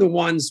 they're the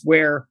ones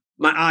where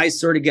my eyes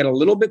sort of get a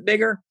little bit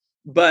bigger.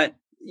 But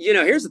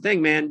here's the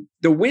thing, man,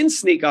 the winds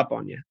sneak up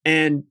on you.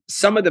 And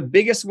some of the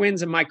biggest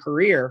wins in my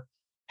career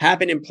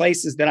happen in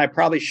places that I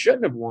probably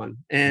shouldn't have won.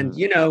 And,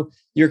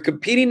 you're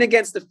competing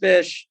against the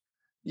fish,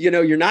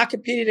 you're not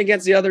competing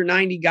against the other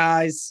 90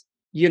 guys,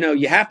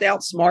 you have to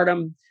outsmart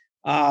them.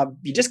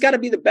 You just got to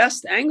be the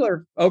best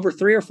angler over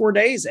 3 or 4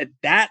 days at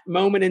that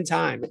moment in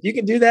time. If you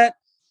can do that,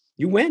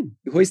 you win,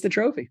 you hoist the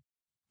trophy.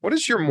 What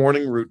does your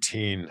morning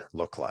routine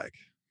look like?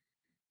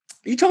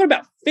 Are you talking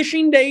about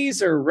fishing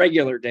days or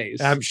regular days?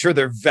 I'm sure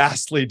they're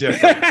vastly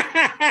different.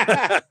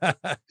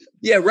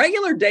 Yeah,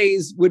 regular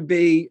days would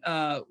be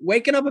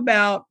waking up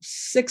about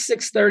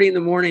 6:30 in the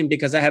morning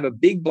because I have a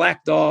big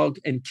black dog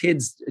and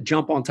kids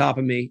jump on top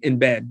of me in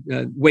bed,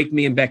 wake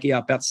me and Becky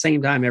up about the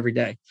same time every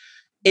day.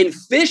 In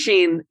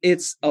fishing,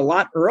 it's a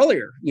lot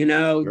earlier.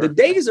 Sure. The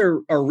days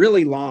are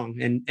really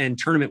long and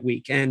tournament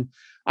week. And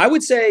I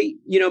would say,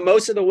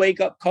 most of the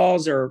wake up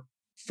calls are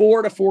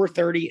 4 to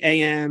 4:30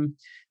 a.m.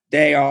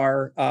 They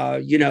are,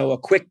 a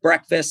quick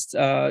breakfast,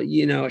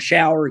 a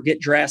shower, get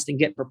dressed and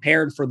get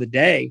prepared for the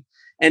day.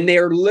 And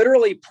they're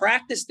literally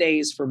practice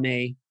days for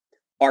me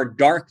are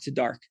dark to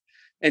dark.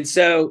 And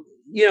so,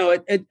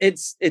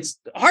 it's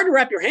hard to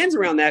wrap your hands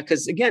around that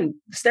because, again,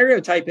 the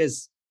stereotype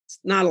is it's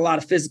not a lot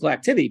of physical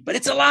activity, but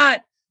it's a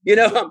lot.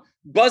 I'm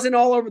buzzing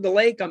all over the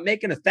lake. I'm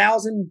making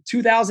 1,000,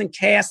 2,000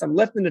 casts. I'm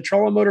lifting the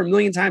trolling motor a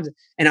million times.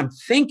 And I'm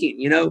thinking,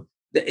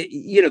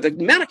 the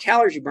amount of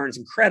calories you burn is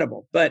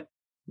incredible. But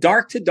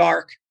dark to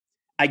dark,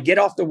 I get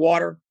off the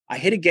water, I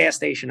hit a gas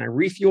station, I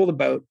refuel the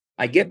boat,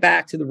 I get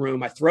back to the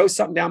room, I throw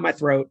something down my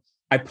throat,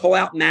 I pull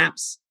out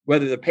maps,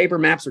 whether they're paper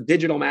maps or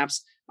digital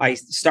maps, I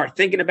start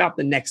thinking about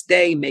the next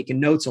day, making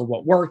notes on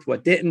what worked,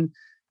 what didn't.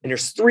 And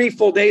there's 3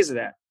 full days of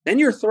that. Then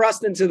you're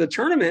thrust into the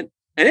tournament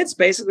and it's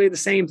basically the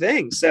same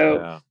thing.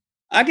 So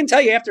I can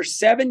tell you after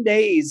 7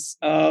 days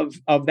of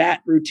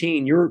that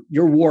routine, you're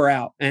wore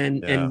out.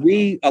 And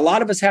a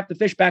lot of us have to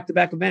fish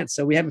back-to-back events.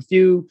 So we have a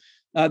few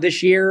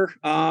this year.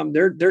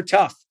 They're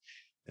tough.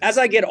 As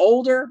I get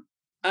older,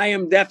 I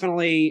am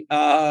definitely,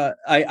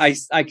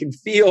 I can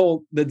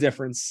feel the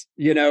difference,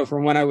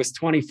 from when I was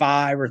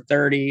 25 or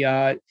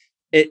 30.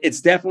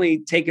 It's definitely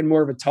taken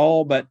more of a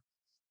toll, but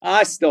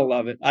I still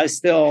love it. I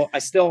still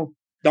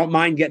don't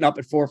mind getting up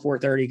at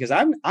 4:30 because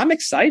I'm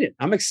excited.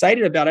 I'm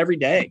excited about every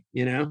day,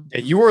 And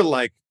you are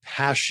like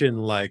passion,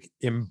 like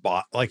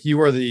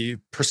you are the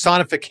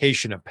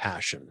personification of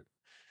passion.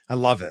 I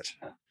love it.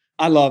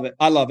 I love it.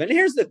 And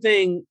here's the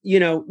thing,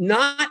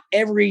 not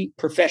every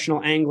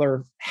professional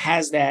angler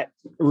has that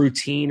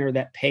routine or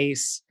that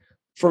pace.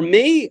 For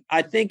me,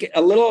 I think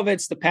a little of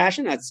it's the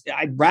passion.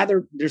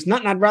 There's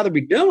nothing I'd rather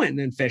be doing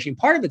than fishing.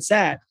 Part of it's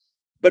that,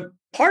 but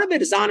part of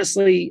it is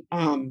honestly,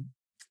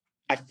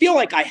 I feel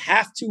like I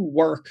have to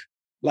work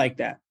like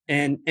that.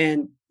 And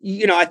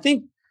I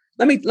think,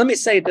 let me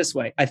say it this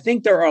way. I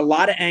think there are a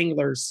lot of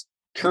anglers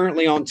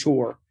currently on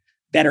tour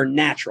that are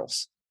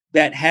naturals,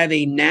 that have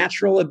a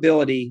natural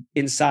ability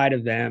inside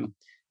of them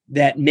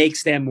that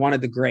makes them one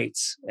of the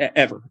greats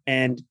ever.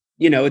 And,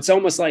 it's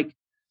almost like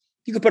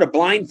you could put a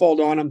blindfold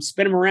on them,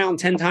 spin them around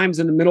 10 times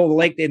in the middle of the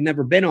lake they've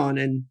never been on,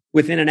 and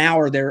within an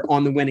hour, they're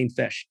on the winning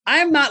fish. I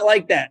am not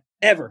like that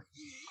ever.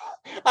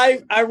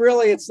 I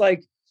really, it's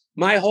like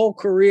my whole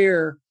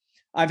career,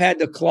 I've had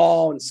to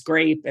claw and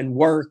scrape and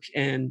work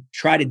and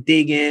try to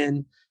dig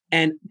in.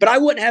 But I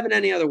wouldn't have it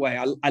any other way.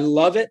 I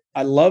love it.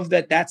 I love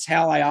that that's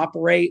how I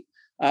operate.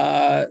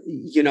 I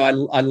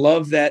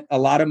love that a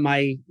lot of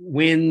my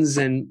wins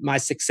and my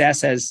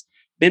success has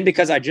been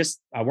because I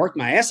worked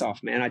my ass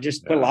off, man. I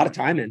just put a lot of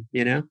time in,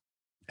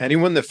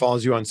 Anyone that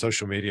follows you on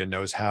social media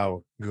knows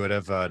how good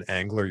of an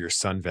angler your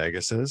son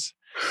Vegas is.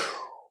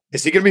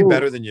 Is he going to be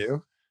better than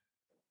you?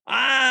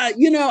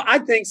 I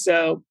think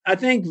so. I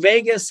think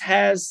Vegas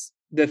has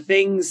the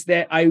things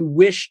that I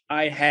wish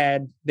I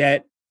had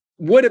that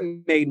would have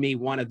made me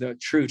one of the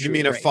true. You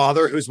mean greats. A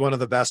father who's one of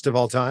the best of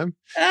all time?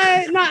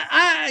 I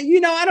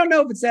don't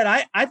know if it's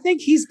that. I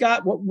think he's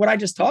got what I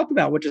just talked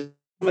about, which is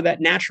some of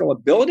that natural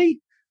ability,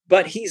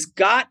 but he's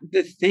got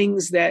the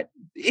things that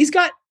he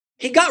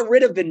got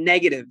rid of the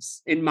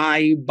negatives in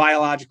my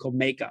biological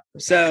makeup.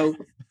 So,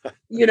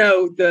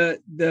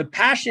 the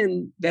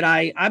passion that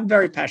I'm a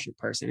very passionate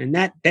person,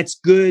 and that's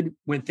good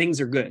when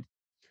things are good.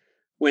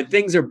 When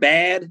things are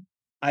bad,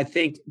 I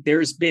think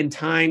there's been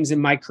times in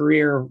my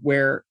career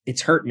where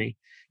it's hurt me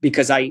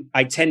because I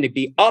tend to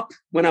be up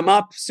when I'm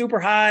up super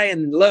high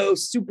and low,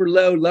 super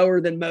low,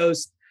 lower than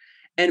most.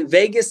 And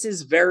Vegas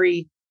is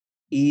very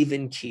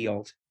even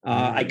keeled.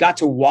 I got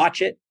to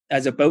watch it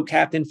as a boat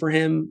captain for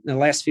him in the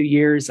last few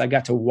years. I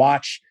got to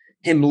watch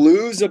him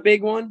lose a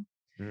big one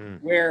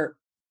where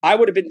I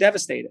would have been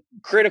devastated.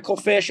 Critical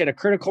fish at a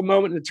critical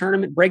moment in the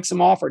tournament breaks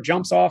him off or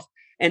jumps off.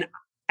 And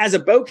as a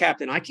boat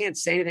captain, I can't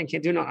say anything,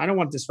 can't do nothing. I don't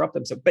want to disrupt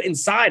them. But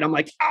inside, I'm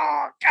like,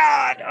 oh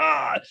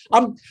God,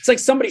 it's like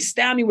somebody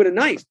stabbed me with a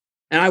knife.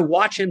 And I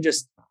watch him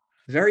just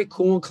very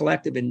cool and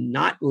collective and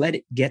not let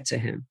it get to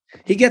him.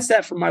 He gets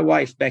that from my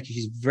wife, Becky.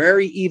 She's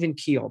very even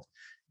keeled.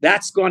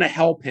 That's going to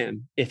help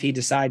him if he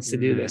decides to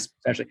do this,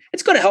 especially.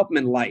 It's going to help him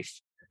in life,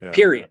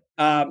 period.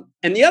 And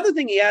the other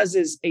thing he has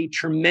is a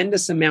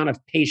tremendous amount of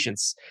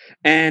patience.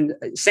 And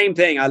same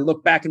thing, I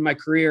look back in my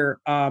career,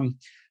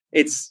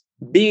 it's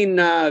being,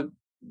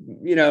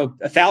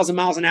 1,000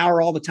 miles an hour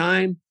all the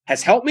time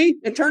has helped me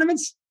in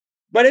tournaments,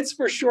 but it's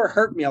for sure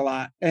hurt me a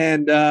lot.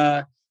 And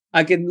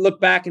I can look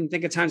back and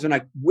think of times when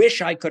I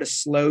wish I could have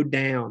slowed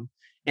down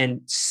and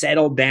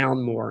settled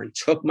down more and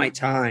took my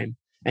time.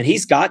 And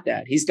he's got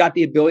that. He's got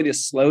the ability to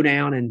slow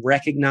down and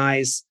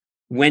recognize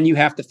when you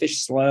have to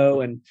fish slow.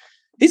 And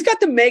he's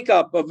got the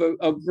makeup of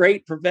a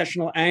great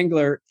professional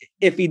angler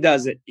if he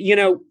does it.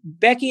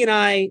 Becky and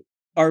I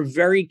are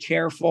very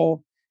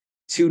careful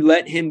to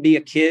let him be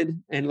a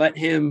kid and let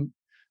him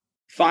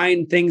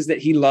find things that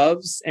he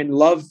loves and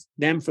love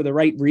them for the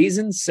right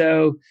reasons.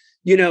 So,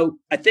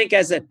 I think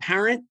as a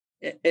parent,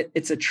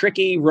 it's a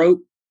tricky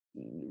rope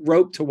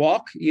to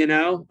walk,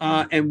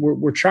 and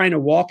we're trying to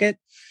walk it.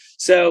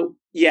 So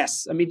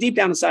yes, I mean, deep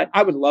down inside,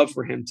 I would love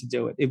for him to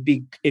do it. It'd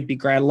be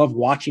great. I love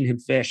watching him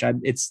fish.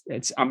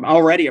 I'm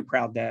already a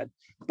proud dad,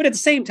 but at the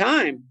same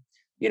time,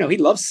 he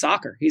loves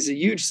soccer. He's a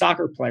huge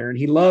soccer player and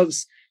he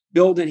loves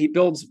he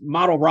builds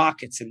model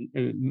rockets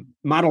and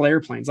model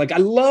airplanes. Like I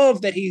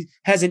love that he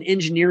has an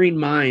engineering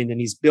mind and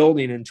he's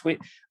building and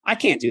I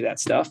can't do that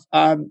stuff.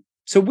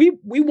 So we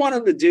want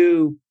them to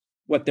do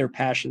what they're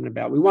passionate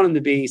about. We want them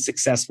to be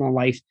successful in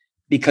life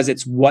because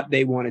it's what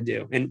they want to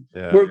do. And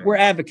we're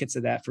advocates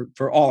of that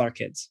for all our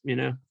kids,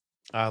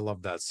 I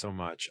love that so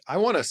much. I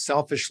want to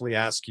selfishly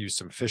ask you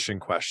some fishing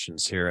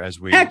questions here as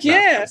we wrap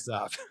this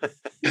up.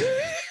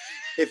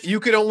 If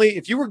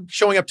you were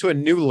showing up to a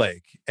new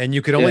lake and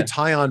you could only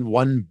tie on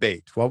one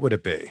bait, what would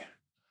it be?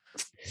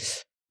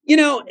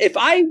 if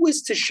I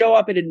was to show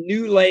up at a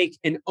new lake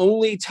and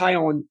only tie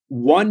on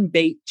one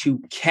bait to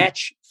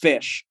catch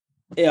fish,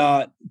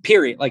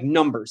 period, like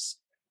numbers,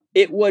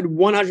 it would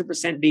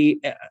 100%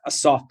 be a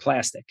soft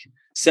plastic.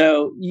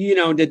 So,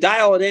 to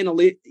dial it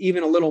in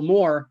even a little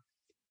more,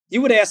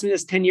 you would have asked me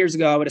this 10 years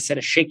ago, I would have said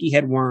a shaky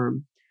head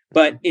worm.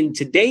 But in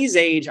today's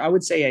age, I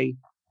would say a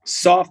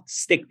soft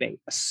stick bait,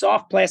 a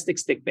soft plastic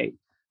stick bait.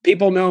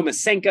 People know them as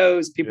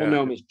Senkos. People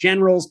know them as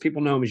Generals.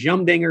 People know them as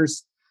Yum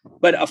Dingers.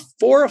 But a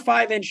 4 or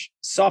 5 inch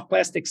soft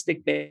plastic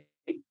stick bait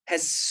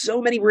has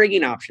so many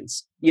rigging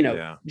options,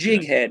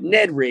 jig head,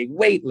 Ned rig,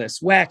 weightless,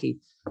 wacky.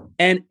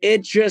 And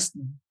it just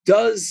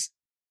does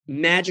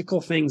magical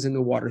things in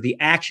the water. The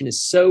action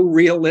is so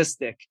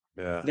realistic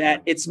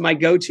that it's my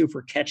go-to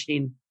for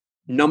catching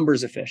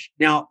numbers of fish.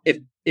 Now,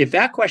 if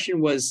that question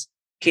was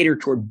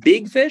catered toward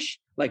big fish,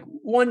 like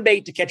one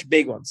bait to catch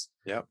big ones,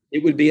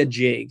 it would be a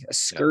jig, a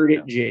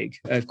skirted jig.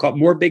 I've caught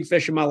more big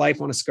fish in my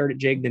life on a skirted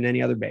jig than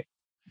any other bait.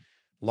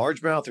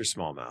 Largemouth or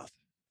smallmouth?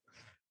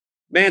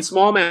 Man,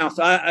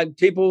 smallmouth.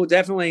 People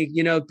definitely,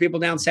 people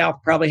down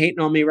south probably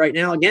hating on me right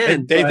now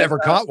again. They've never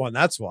caught one.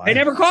 That's why. They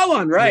never caught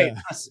one, right?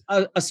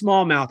 Yeah. A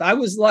smallmouth. I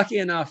was lucky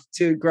enough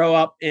to grow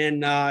up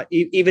in,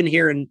 even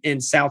here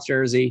in South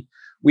Jersey,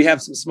 we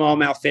have some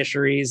smallmouth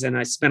fisheries, and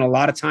I spent a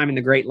lot of time in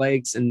the Great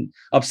Lakes and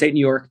upstate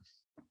New York.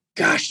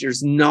 Gosh,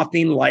 there's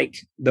nothing like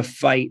the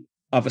fight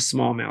of a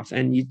smallmouth.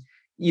 And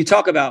you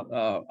talk about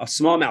a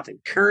smallmouth in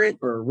current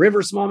or a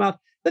river smallmouth,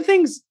 the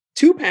thing's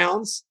 2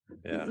 pounds,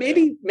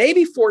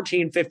 maybe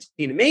 14,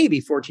 15, maybe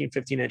 14,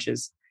 15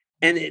 inches.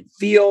 And it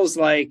feels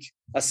like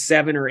a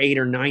 7 or 8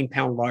 or 9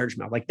 pound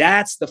largemouth. Like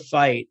that's the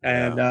fight.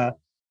 And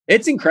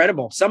it's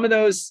incredible. Some of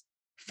those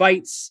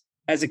fights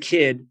as a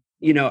kid,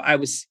 I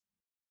was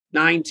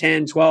 9,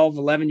 10, 12,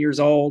 11 years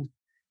old,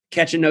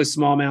 catching those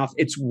smallmouth.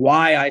 It's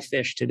why I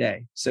fish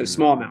today. So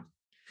smallmouth.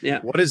 Yeah.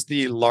 What is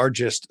the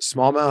largest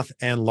smallmouth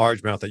and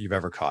largemouth that you've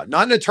ever caught?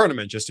 Not in a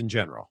tournament, just in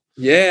general.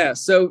 Yeah.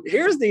 So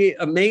here's the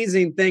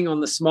amazing thing on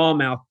the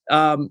smallmouth.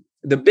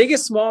 The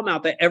biggest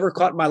smallmouth I ever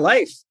caught in my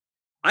life,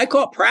 I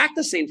caught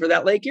practicing for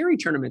that Lake Erie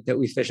tournament that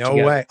we fished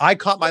together. No way. I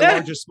caught my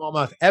largest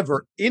smallmouth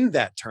ever in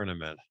that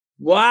tournament.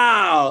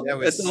 Wow. It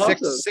was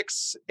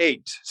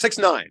 6'8",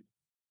 6'9".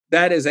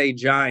 That is a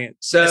giant.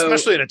 So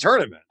especially in a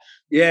tournament.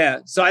 Yeah.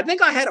 So I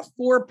think I had a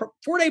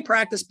 4-day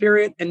practice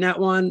period in that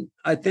one,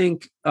 I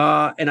think.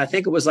 And I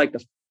think it was like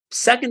the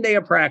second day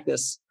of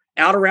practice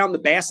out around the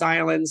Bass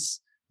Islands,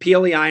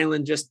 Pelee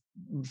Island, just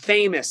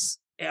famous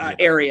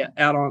area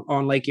out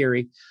on Lake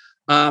Erie.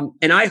 And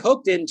I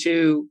hooked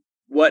into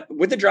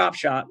with the drop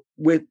shot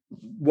with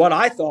what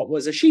I thought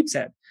was a sheep's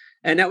head.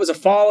 And that was a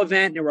fall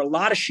event. There were a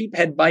lot of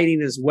sheephead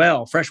biting as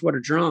well,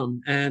 freshwater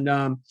drum. And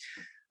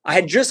I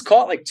had just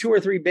caught like 2 or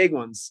 3 big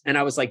ones, and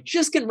I was like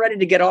just getting ready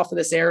to get off of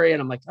this area. And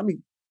I'm like, let me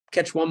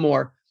catch one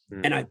more.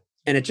 And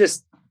it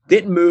just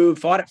didn't move,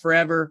 fought it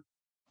forever,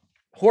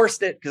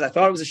 horsed it because I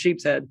thought it was a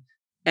sheep's head.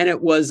 And it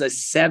was a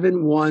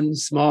 7-1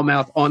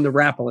 smallmouth on the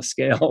Rapala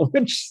scale,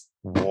 which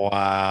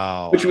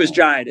was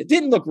giant. It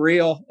didn't look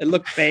real. It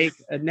looked fake.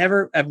 I've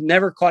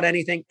never caught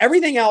anything.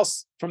 Everything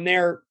else from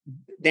there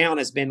down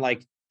has been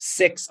like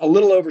 6, a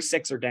little over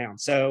 6 or down.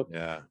 So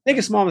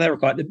biggest smallmouth I ever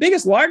caught. The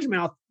biggest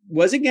largemouth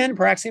was again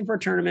practicing for a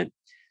tournament,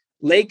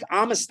 Lake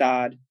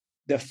Amistad,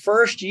 the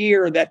first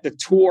year that the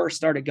tour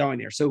started going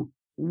there. So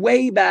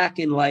way back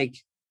in like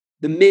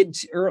the mid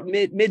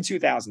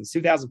 2000s,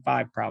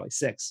 2005, probably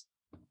 6.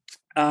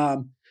 A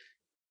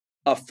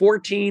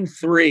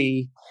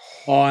 14-3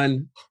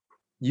 on,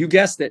 you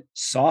guessed it,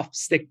 soft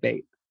stick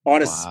bait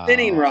on a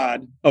spinning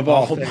rod of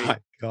all things. Oh my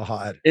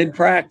God. In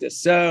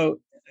practice. So,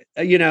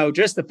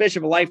 just the fish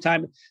of a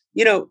lifetime.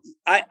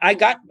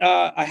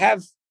 I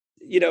have,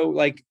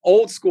 like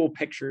old school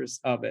pictures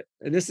of it.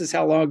 And this is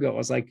how long ago it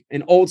was, like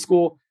an old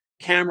school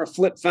camera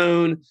flip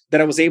phone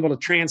that I was able to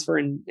transfer.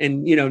 And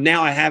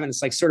now I have, and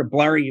it's like sort of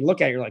blurry. You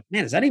look at it, you're like,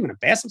 man, is that even a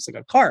bass? It's like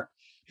a carp.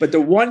 But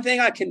the one thing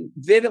I can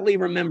vividly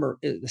remember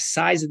is the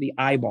size of the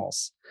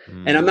eyeballs.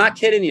 And I'm not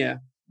kidding you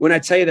when I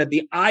tell you that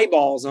the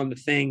eyeballs on the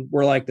thing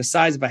were like the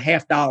size of a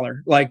 $50.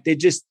 Like they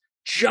just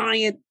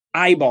giant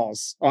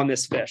eyeballs on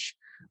this fish.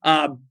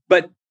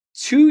 But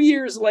 2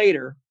 years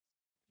later,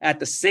 at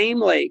the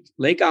same lake,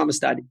 Lake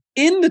Amistad,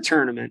 in the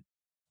tournament,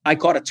 I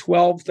caught a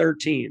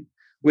 12-13,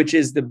 which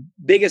is the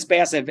biggest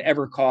bass I've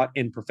ever caught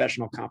in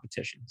professional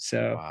competition.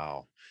 So,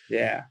 wow.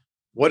 Yeah.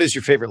 What is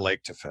your favorite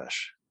lake to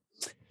fish?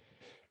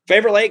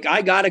 Favorite lake?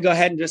 I got to go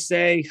ahead and just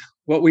say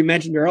what we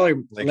mentioned earlier,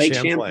 Lake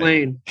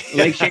Champlain.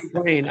 Lake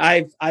Champlain.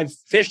 I've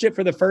fished it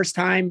for the first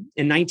time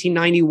in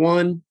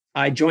 1991.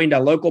 I joined a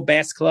local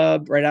bass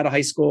club right out of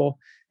high school,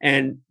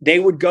 and they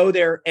would go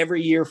there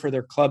every year for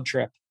their club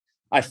trip.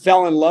 I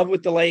fell in love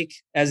with the lake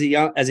as a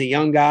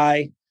young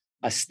guy.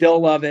 I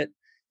still love it.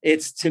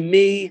 It's, to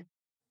me,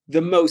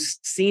 the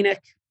most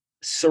scenic,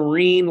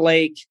 serene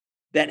lake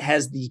that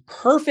has the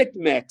perfect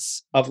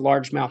mix of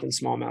largemouth and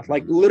smallmouth,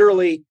 like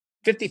literally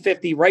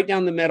 50-50 right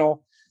down the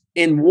middle.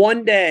 In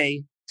one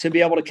day, to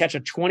be able to catch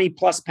a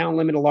 20+ pound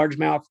limit of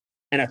largemouth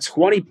and a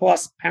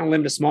 20+ pound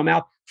limit of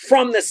smallmouth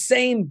from the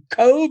same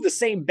cove, the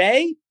same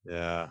bay,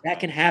 Yeah. that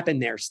can happen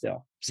there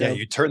still. So Yeah,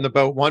 you turn the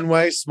boat one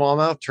way,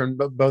 smallmouth, turn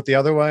the boat the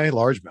other way,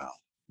 largemouth.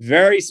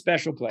 very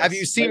special place. Have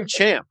you seen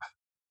Champ?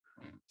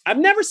 I've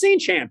never seen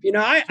Champ. You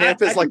know,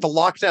 Champ is like the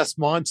Loch Ness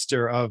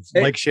monster of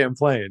Lake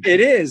Champlain.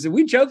 It is.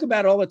 We joke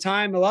about it all the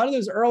time. A lot of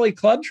those early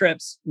club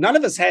trips, none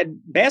of us had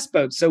bass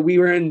boats. So we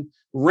were in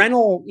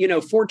rental,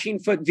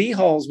 14-foot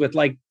V-hulls with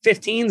like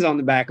 15s on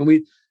the back.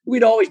 And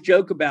we'd always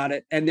joke about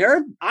it. And there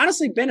have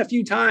honestly been a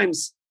few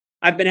times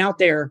I've been out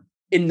there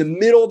in the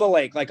middle of the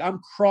lake. Like I'm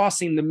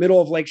crossing the middle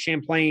of Lake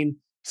Champlain,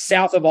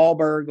 south of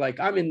Alburgh. Like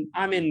I'm in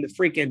the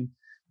freaking,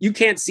 you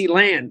can't see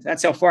land.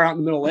 That's how far out in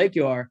the middle of the lake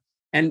you are.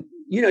 And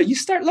you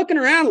start looking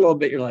around a little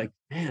bit. You're like,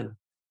 man,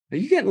 are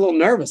you getting a little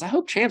nervous? I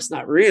hope Champ's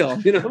not real,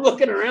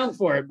 looking around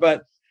for it.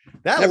 But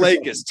that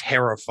lake is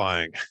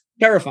terrifying.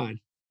 Terrifying.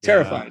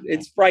 Yeah.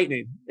 It's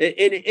frightening.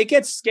 It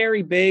gets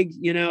scary big,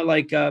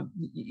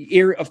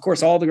 of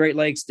course, all the Great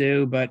Lakes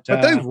do. But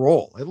they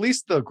roll. At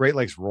least the Great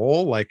Lakes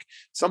roll. Like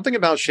something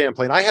about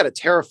Champlain. I had a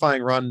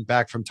terrifying run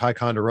back from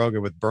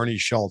Ticonderoga with Bernie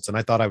Schultz, and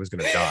I thought I was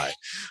going to die.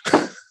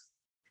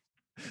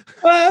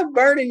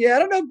 Bernie, yeah, I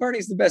don't know if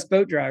Bernie's the best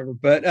boat driver,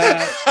 but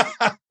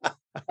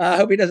I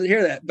hope he doesn't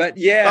hear that. But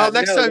yeah, well,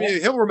 next time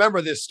he'll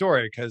remember this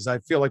story because I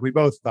feel like we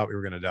both thought we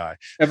were going to die.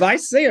 If I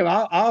see him,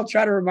 I'll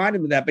try to remind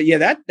him of that. But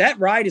yeah, that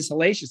ride is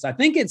hellacious. I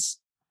think it's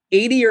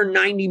 80 or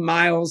 90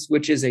 miles,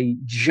 which is a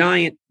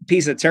giant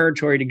piece of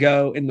territory to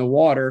go in the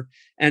water.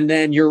 And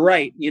then you're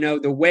right,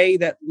 the way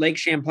that Lake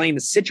Champlain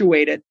is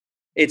situated,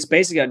 it's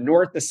basically a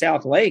north to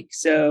south lake.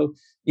 So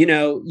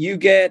you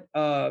get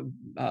a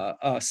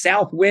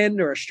south wind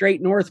or a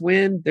straight north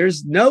wind.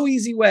 There's no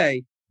easy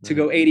way to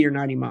go 80 or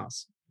 90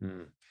 miles.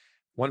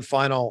 One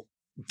final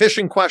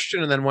fishing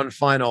question and then one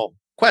final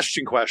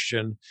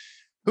question.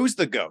 Who's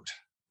the GOAT?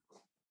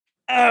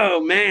 Oh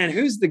man,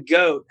 who's the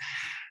GOAT?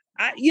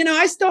 I'm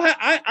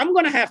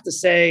going to have to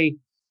say,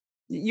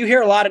 you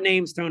hear a lot of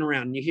names thrown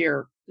around. You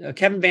hear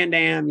Kevin Van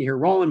Dam, you hear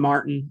Roland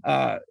Martin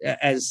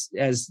as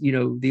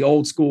the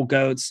old school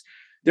GOATs.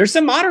 There's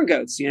some modern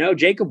GOATs,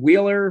 Jacob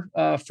Wheeler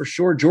for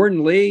sure,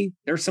 Jordan Lee.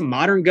 There's some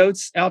modern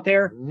GOATs out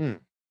there.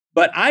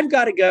 But I've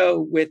got to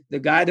go with the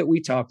guy that we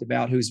talked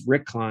about, who's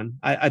Rick Clunn.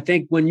 I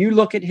think when you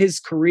look at his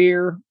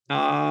career,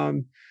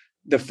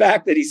 the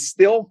fact that he's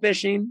still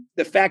fishing,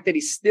 the fact that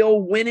he's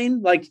still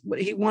winning, like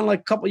he won like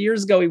a couple of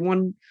years ago,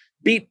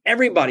 beat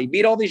everybody,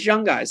 beat all these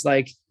young guys.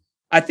 Like,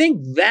 I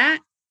think that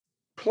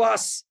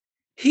plus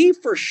he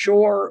for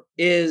sure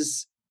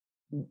is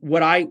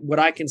what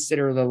I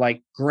consider the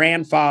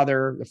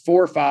grandfather, the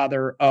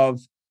forefather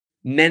of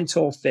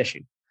mental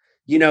fishing.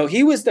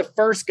 He was the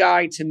first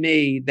guy to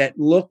me that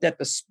looked at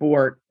the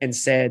sport and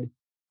said,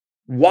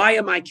 why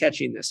am I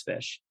catching this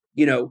fish?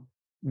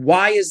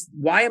 Why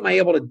am I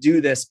able to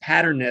do this,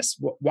 pattern this?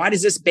 Why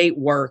does this bait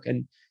work?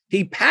 And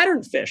he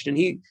pattern fished, and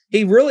he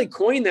really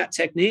coined that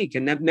technique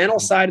and that mental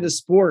side of the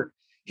sport.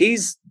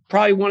 He's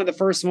probably one of the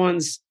first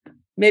ones,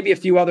 maybe a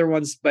few other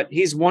ones, but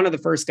he's one of the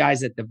first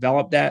guys that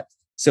developed that.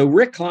 So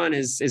Rick Clunn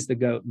is the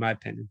GOAT, in my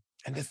opinion.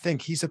 And to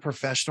think he's a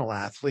professional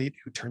athlete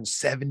who turned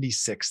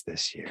 76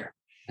 this year.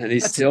 And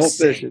he's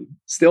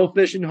still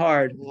fishing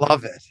hard.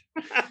 Love it.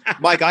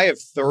 Mike, I have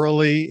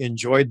thoroughly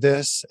enjoyed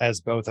this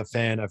as both a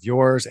fan of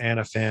yours and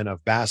a fan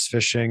of bass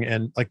fishing.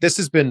 And this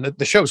has been,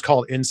 the show is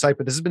called Insight,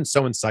 but this has been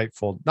so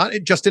insightful, not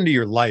just into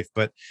your life,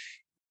 but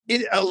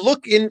a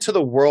look into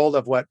the world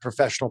of what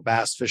professional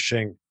bass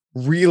fishing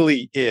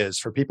really is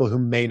for people who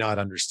may not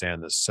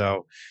understand this.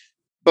 So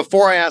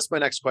before I ask my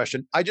next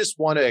question, I just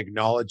want to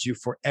acknowledge you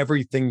for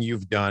everything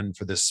you've done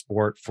for this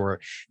sport, for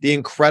the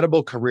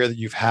incredible career that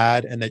you've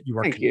had and that you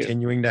are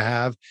continuing to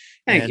have.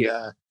 Thank you.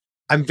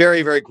 I'm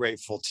very, very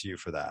grateful to you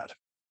for that.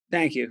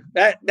 Thank you.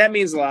 That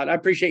means a lot. I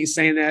appreciate you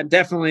saying that.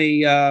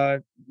 Definitely,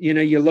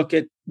 you look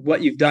at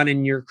what you've done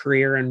in your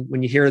career, and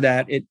when you hear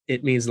that,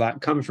 it means a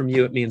lot. Coming from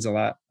you, it means a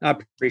lot. I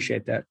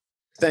appreciate that.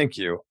 Thank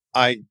you.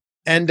 I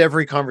end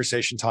every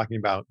conversation talking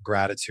about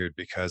gratitude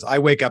because I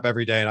wake up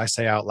every day and I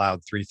say out loud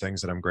 3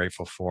 things that I'm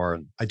grateful for.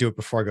 And I do it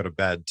before I go to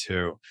bed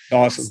too.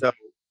 Awesome. So,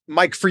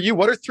 Mike, for you,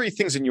 what are 3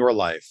 things in your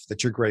life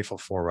that you're grateful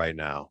for right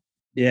now?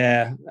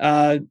 Yeah.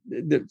 At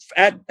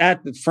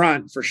the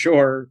front for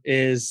sure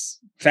is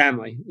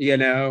family,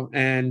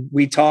 and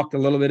we talked a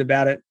little bit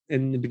about it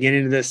in the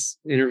beginning of this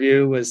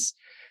interview, was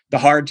the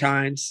hard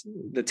times,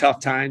 the tough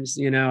times.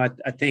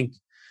 I think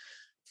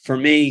for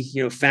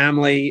me,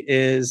 family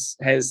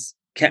has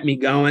kept me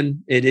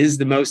going. It is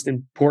the most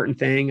important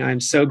thing. I'm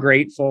so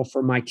grateful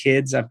for my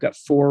kids. I've got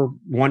 4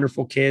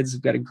 wonderful kids.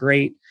 I've got a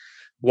great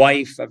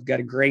wife. I've got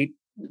a great,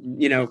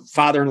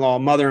 father-in-law,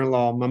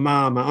 mother-in-law, my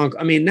mom, my uncle.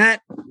 I mean,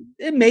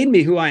 it made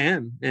me who I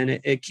am, and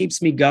it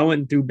keeps me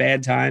going through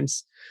bad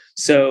times.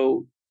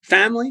 So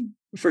family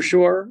for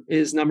sure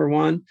is number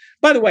 1.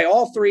 By the way,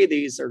 all 3 of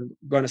these are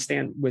going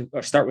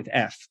to start with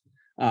F.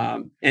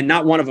 And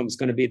not one of them is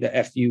going to be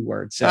the FU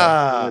word.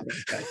 So,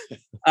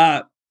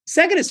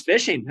 second is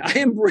fishing. I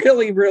am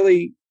really,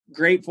 really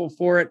grateful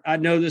for it. I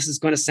know this is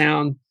going to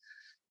sound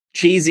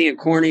cheesy and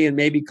corny and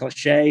maybe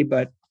cliche,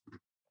 but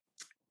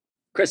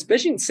Chris,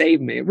 fishing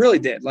saved me. It really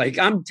did. Like,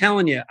 I'm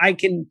telling you, I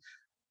can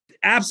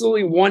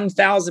absolutely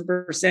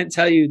 1000%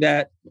 tell you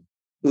that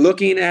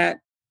looking at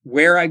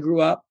where I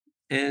grew up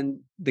and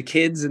the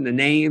kids and the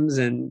names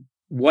and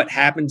what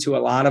happened to a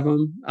lot of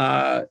them,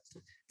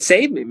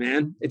 saved me,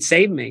 man. It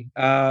saved me.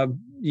 There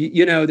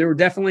were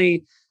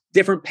definitely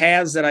different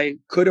paths that I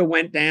could have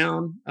went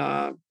down,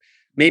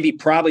 maybe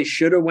probably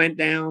should have went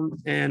down.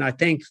 And I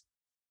think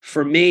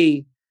for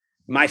me,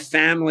 my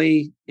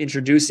family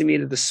introducing me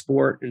to the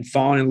sport and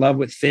falling in love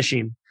with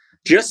fishing,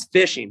 just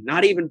fishing,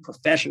 not even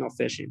professional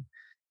fishing,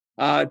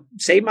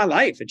 saved my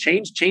life. It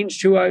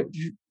changed who I,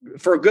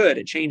 for good.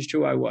 It changed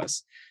who I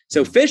was.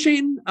 So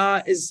fishing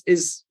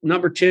is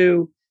number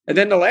two. And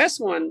then the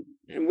last one,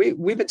 and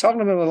we've been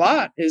talking about it a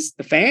lot, is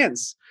the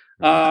fans.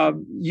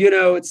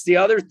 It's the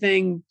other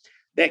thing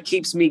that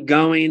keeps me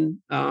going.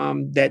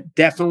 That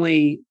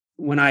definitely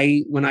when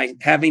I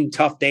having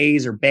tough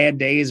days or bad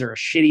days or a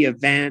shitty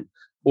event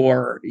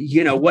or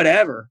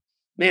whatever,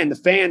 man, the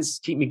fans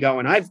keep me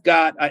going.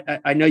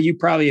 I know you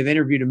probably have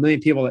interviewed a million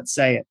people that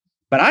say it,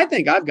 but I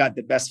think I've got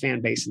the best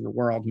fan base in the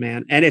world,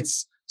 man. And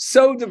it's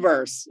so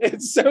diverse.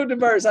 It's so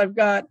diverse. I've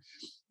got,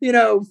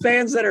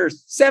 fans that are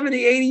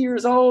 70, 80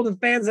 years old and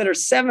fans that are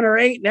 7 or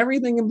 8 and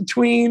everything in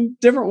between,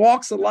 different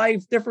walks of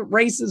life, different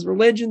races,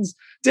 religions,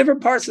 different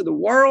parts of the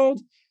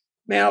world.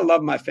 Man, I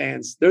love my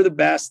fans. They're the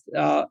best.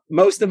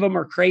 Most of them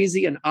are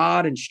crazy and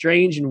odd and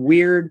strange and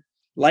weird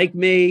like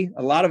me.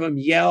 A lot of them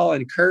yell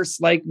and curse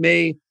like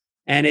me,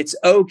 and it's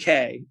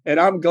okay. And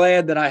I'm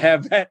glad that I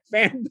have that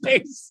fan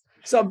base.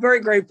 So I'm very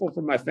grateful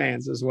for my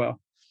fans as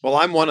well. Well,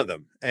 I'm one of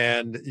them,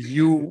 and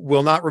you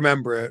will not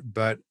remember it,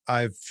 but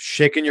I've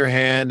shaken your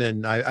hand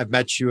and I've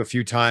met you a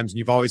few times, and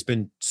you've always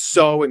been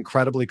so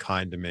incredibly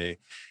kind to me.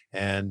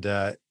 And,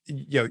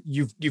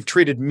 you've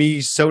treated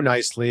me so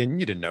nicely, and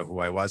you didn't know who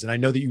I was. And I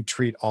know that you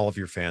treat all of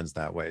your fans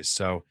that way.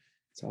 So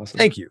it's awesome.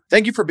 Thank you.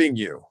 Thank you for being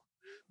you.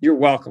 You're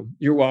welcome.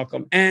 You're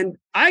welcome. And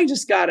I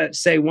just got to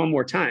say one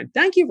more time,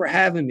 thank you for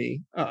having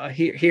me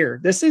here.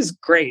 This is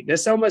great.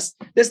 This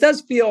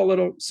does feel a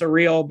little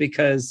surreal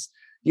because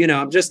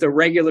I'm just a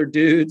regular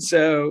dude.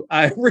 So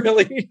I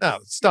really,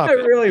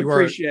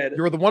 appreciate it.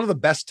 You were one of the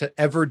best to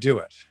ever do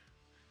it.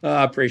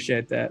 I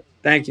appreciate that.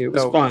 Thank you. It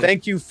was fun.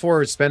 Thank you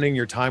for spending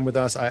your time with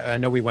us. I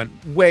know we went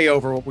way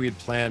over what we had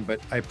planned, but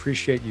I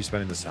appreciate you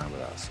spending this time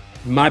with us.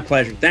 My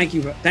pleasure. Thank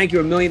you. Thank you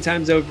a million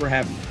times over for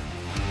having me.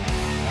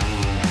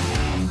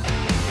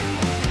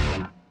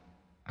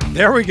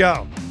 There we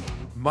go.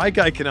 Mike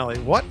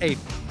Iaconelli. What a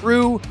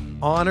true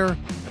honor,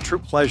 a true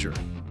pleasure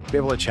to be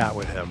able to chat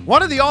with him.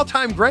 One of the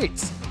all-time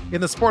greats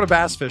in the sport of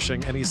bass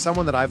fishing, and he's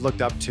someone that I've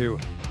looked up to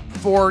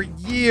for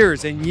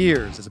years and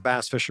years as a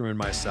bass fisherman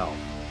myself.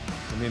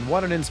 I mean,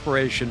 what an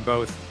inspiration,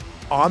 both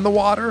on the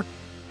water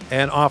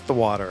and off the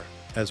water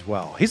as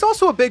well. He's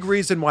also a big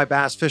reason why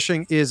bass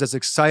fishing is as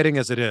exciting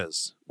as it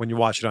is when you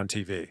watch it on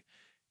TV.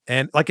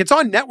 And it's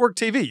on network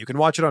TV. You can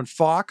watch it on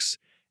Fox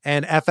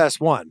and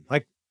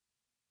FS1.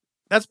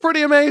 That's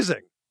pretty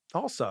amazing.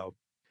 Also,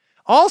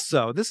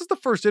 this is the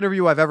first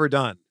interview I've ever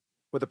done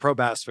with a pro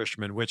bass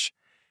fisherman, which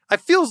I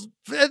feel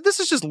this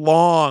is just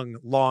long,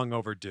 long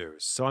overdue.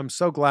 So I'm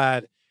so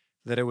glad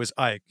that it was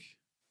Ike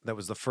that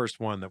was the first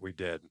one that we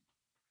did.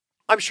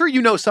 I'm sure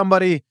you know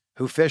somebody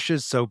who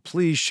fishes, so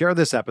please share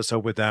this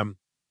episode with them.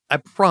 I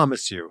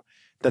promise you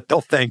that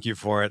they'll thank you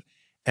for it.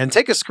 And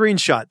take a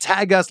screenshot,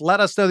 tag us, let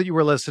us know that you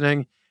were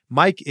listening.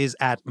 Mike is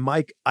at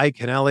Mike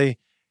Iaconelli.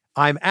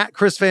 I'm at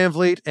Chris Van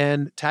Vliet,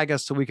 and tag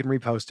us so we can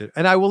repost it.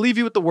 And I will leave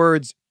you with the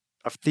words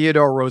of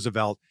Theodore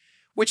Roosevelt,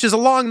 which is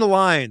along the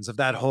lines of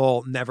that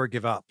whole never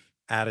give up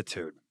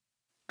attitude.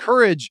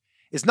 Courage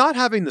is not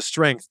having the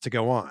strength to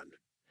go on.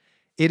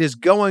 It is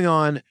going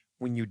on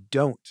when you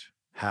don't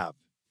have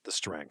the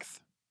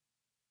strength.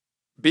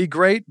 Be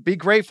great, be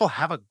grateful,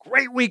 have a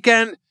great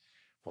weekend.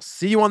 We'll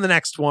see you on the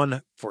next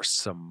one for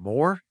some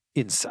more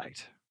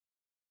insight.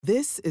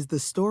 This is the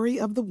story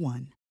of the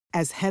one.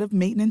 As head of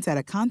maintenance at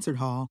a concert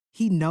hall,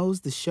 he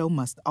knows the show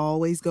must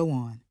always go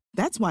on.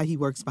 That's why he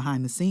works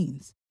behind the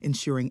scenes,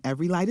 ensuring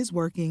every light is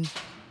working,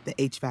 the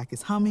HVAC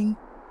is humming,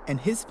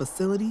 and his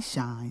facility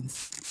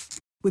shines.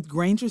 With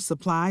Grainger's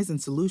supplies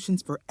and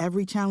solutions for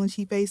every challenge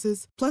he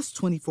faces, plus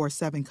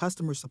 24/7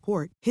 customer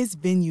support, his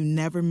venue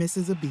never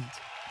misses a beat.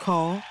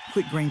 Call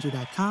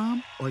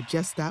quickgrainger.com or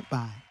just stop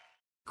by.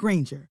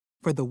 Grainger,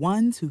 for the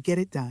ones who get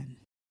it done.